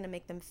is it going to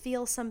make them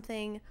feel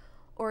something,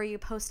 or are you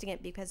posting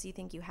it because you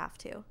think you have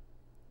to?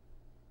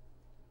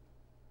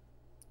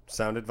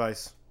 Sound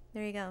advice.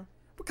 There you go.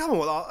 We're coming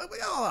with we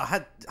got a lot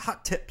of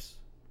hot tips.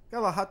 Got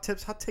a lot of hot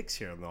tips, hot takes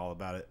here on the All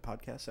About It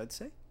podcast, I'd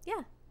say.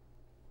 Yeah.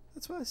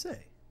 That's what I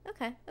say.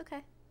 Okay.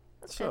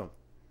 That's good.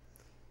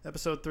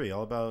 Episode 3,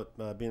 all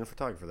about being a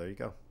photographer. There you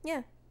go.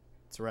 Yeah.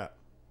 It's a wrap.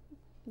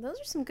 Those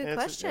are some good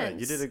questions. Yeah,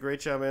 you did a great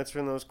job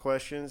answering those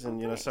questions,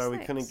 and sorry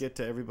we couldn't get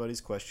to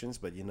everybody's questions,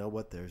 but you know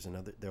what? There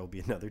will be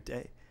another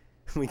day.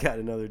 We got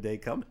another day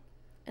coming.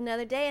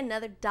 Another day,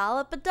 another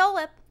dollop a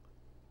dolip.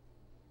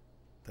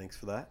 Thanks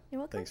for that. You're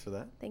welcome. Thanks for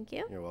that. Thank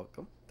you. You're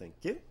welcome. Thank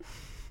you.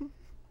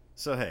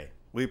 So, hey,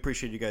 we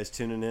appreciate you guys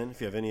tuning in.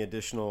 If you have any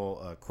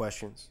additional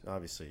questions,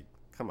 obviously,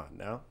 come on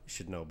now. You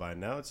should know by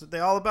now. It's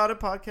the All About It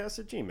podcast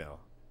at Gmail.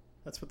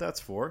 That's what that's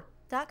for.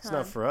 .com. It's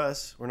not for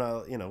us. We're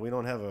not, we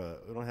don't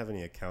have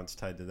any accounts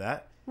tied to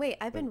that. Wait,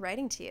 I've been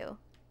writing to you.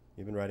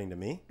 You've been writing to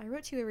me? I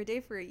wrote to you every day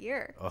for a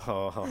year.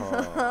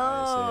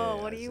 Oh,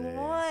 what do you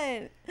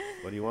want?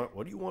 What do you want?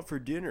 What do you want for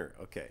dinner?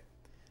 Okay.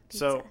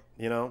 Pizza.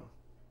 So,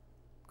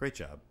 great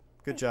job.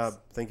 Good job.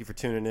 Thank you for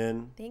tuning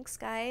in. Thanks,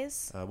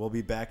 guys. We'll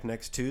be back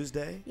next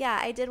Tuesday. Yeah,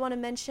 I did want to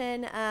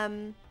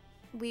mention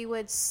we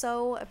would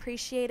so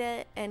appreciate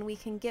it, and we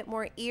can get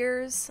more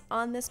ears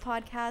on this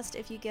podcast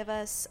if you give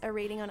us a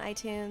rating on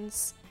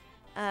iTunes.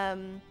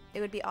 It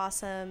would be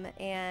awesome,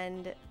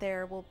 and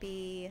there will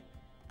be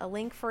a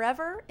link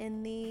forever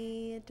in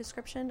the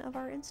description of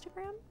our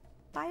Instagram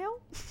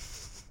bio.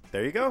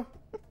 There you go.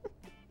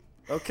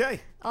 Okay.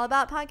 All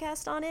About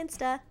Podcast on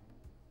Insta.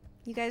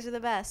 You guys are the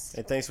best.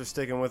 Hey, thanks for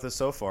sticking with us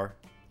so far.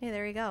 Hey,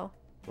 there you go.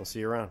 We'll see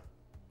you around.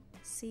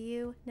 See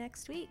you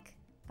next week.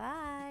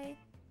 Bye.